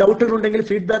 എന്തെങ്കിലും ഡൗട്ടുകൾ ഉണ്ടെങ്കിൽ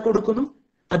ഫീഡ്ബാക്ക് കൊടുക്കുന്നു.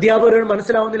 അധ്യാപകർ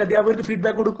മനസ്സിലാവുന്നില്ല, അധ്യാപകർക്ക്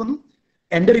ഫീഡ്ബാക്ക് കൊടുക്കുന്നു.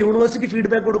 എൻ്റെ യൂണിവേഴ്സിറ്റി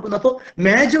ഫീഡ്ബാക്ക് കൊടുക്കുന്നു. അപ്പോൾ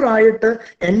മേജർ ആയിട്ട്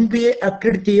NBA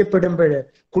അക്രെഡിറ്റ് ചെയ്യപ്പെടുമ്പോൾ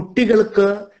കുട്ടികൾക്ക്,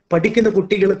 പഠിക്കുന്ന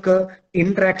കുട്ടികൾക്ക്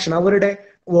ഇന്ററാക്ഷൻ, അവരുടെ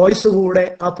വോയിസ് കൂടെ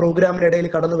ആ പ്രോഗ്രാമിന്റെ ഇടയിൽ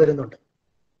കടന്നു വരുന്നുണ്ട്.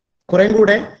 കുറെ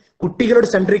കൂടെ കുട്ടികളുടെ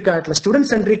സെൻട്രിക് ആയിട്ടുള്ള, സ്റ്റുഡന്റ്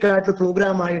സെൻട്രിക് ആയിട്ടുള്ള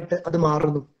പ്രോഗ്രാം ആയിട്ട് അത്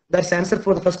മാറുന്നു. That's answer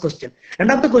for the first question.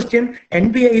 രണ്ടാമത്തെ question,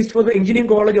 NBA is for the engineering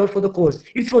college or for the course?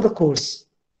 It's for the course.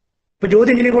 ഇപ്പൊ ജ്യോതി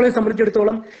എഞ്ചിനീയറിംഗ് കോളേജ്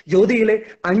സംബന്ധിച്ചിടത്തോളം ജ്യോതിയിലെ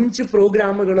 5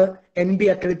 പ്രോഗ്രാമുകൾ NBA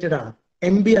അക്രഡിറ്റഡ് ആണ്.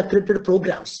 NBA accredited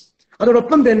programmes.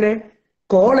 അതോടൊപ്പം തന്നെ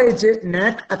കോളേജ്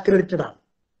NAC അക്രഡിറ്റഡ് ആണ്.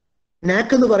 NAC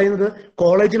എന്ന് പറയുന്നത്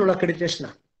കോളേജിനുള്ള അക്രഡിറ്റേഷൻ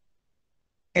ആണ്.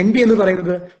 NBA എന്ന്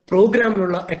പറയുന്നത്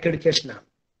പ്രോഗ്രാമിനുള്ള അക്രഡിറ്റേഷൻ ആണ്.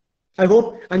 I hope,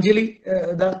 Anjali,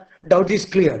 the doubt is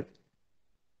clear.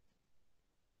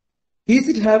 Does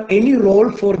it have any role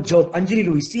for job? Anjali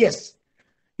Louis, yes.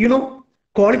 You know,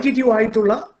 qualitative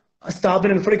ആയിട്ടുള്ള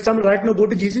സ്ഥാപനങ്ങൾ, for example right no go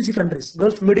to GCC countries,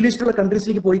 Gulf middle ഈസ്റ്റുള്ള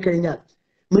കൺട്രീസിലേക്ക് പോയി കഴിഞ്ഞാൽ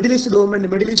middle east government,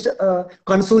 middle east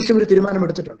consortium ഒരു തീരുമാനം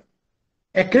എടുത്തിട്ടുണ്ട്.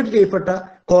 Accredit ചെയ്യപ്പെട്ട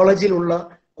കോളേജിലുള്ള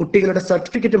കുട്ടികളുടെ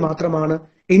certificate മാത്രമാണ്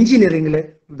എഞ്ചിനീയറിംഗിൽ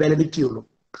വാലിഡിറ്റി ഉള്ളൂ,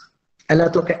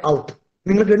 അല്ലാത്തൊക്കെ ഔട്ട്.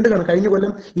 നിങ്ങൾ കണ്ടതാണ് കഴിഞ്ഞ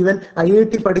കൊല്ലം ഈവൻ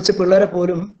IIT പഠിച്ച പിള്ളേരെ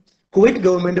പോലും കുവൈറ്റ്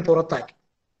ഗവൺമെന്റ് പുറത്താക്കി.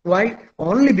 Y?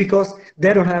 Only because they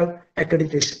don't have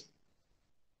accreditation.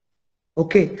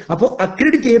 Okay, അപ്പോൾ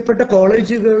അക്രഡിറ്റ് ചെയ്യപ്പെട്ട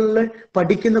കോളേജുകളിൽ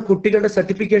പഠിക്കുന്ന കുട്ടികളുടെ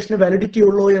സർട്ടിഫിക്കേഷന് വാലിഡിറ്റി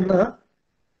ഉള്ളൂ എന്ന്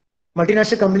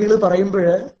മൾട്ടിനാഷണൽ കമ്പനികൾ പറയുമ്പോൾ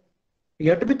you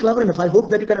have to B clever enough. I hope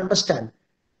that you can understand.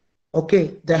 Okay,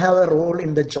 they have A role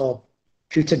in the job,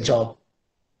 future job.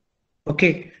 Okay,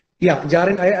 yeah,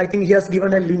 Jarin, I think he has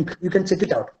given a link. You can check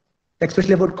it out,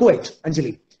 especially about Kuwait,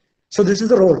 Anjali. So this is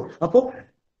the role. അപ്പോൾ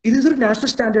ഇത് ഒരു national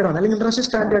standard ആണ് അല്ലെങ്കിൽ international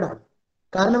standard ആണ്.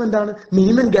 കാരണം എന്താണ്?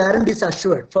 Minimum guarantees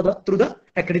assured for the through the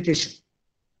accreditation.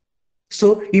 So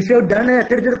if you have done an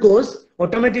accredited course,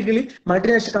 automatically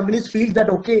multinational companies feel that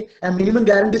okay, a minimum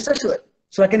guarantee is assured,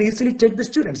 so I can easily take the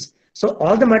students. So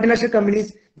all the multinational companies,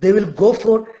 they will go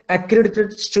for accredited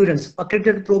students,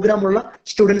 accredited program ulla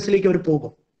students like avaru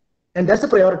pogum. And that's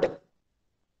the priority.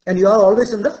 And you are always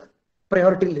in the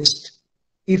priority list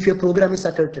if your program is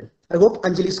accredited. I hope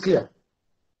Anjali is clear.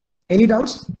 Any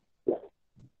doubts?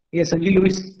 Yes, Anjali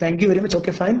Louis, thank you very much.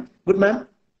 Okay, fine. Good, ma'am.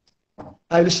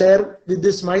 I will share with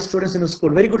this my students in the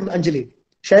school. Very good, Anjali.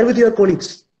 Share with your colleagues.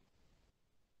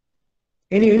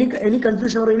 Any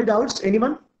confusion or any doubts?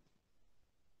 Anyone?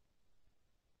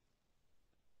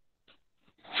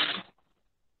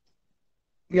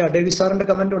 Yeah, David sir and a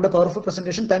comment on the powerful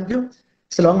presentation. Thank you.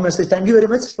 It's a long message. Thank you very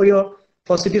much for your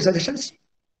positive suggestions.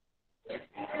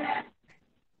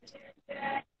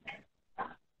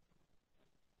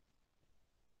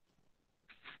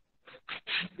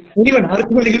 Anyone,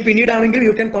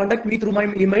 you can contact me through my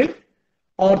email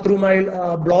or through my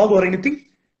blog or anything.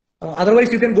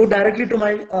 Otherwise, you can go directly to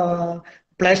my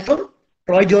Play Store.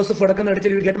 Roy Joseph Vadakkan,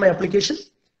 you will get my application.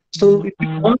 So if you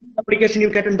want the application,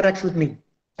 you can interact with me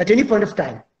at any point of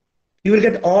time. You will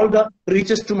get all the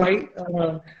reaches to my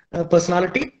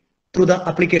personality through the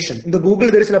application. In the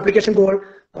Google, there is an application called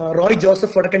Roy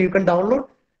Joseph Vadakkan. You can download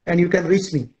and you can reach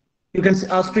me. You can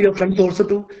ask to your friends also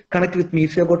to connect with me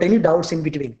if you have got any doubts in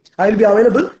between. I will be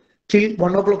available till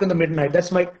 1 o'clock in the midnight.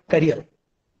 That's my career.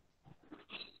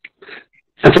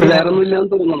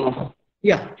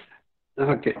 Yeah.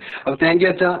 Okay. Thank you,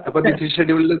 Acha. About the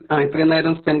schedule, I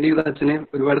can spend you the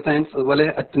thanks.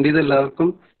 Attend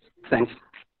the thanks.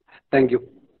 Thank you.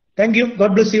 Thank you.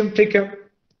 God bless you. Take care.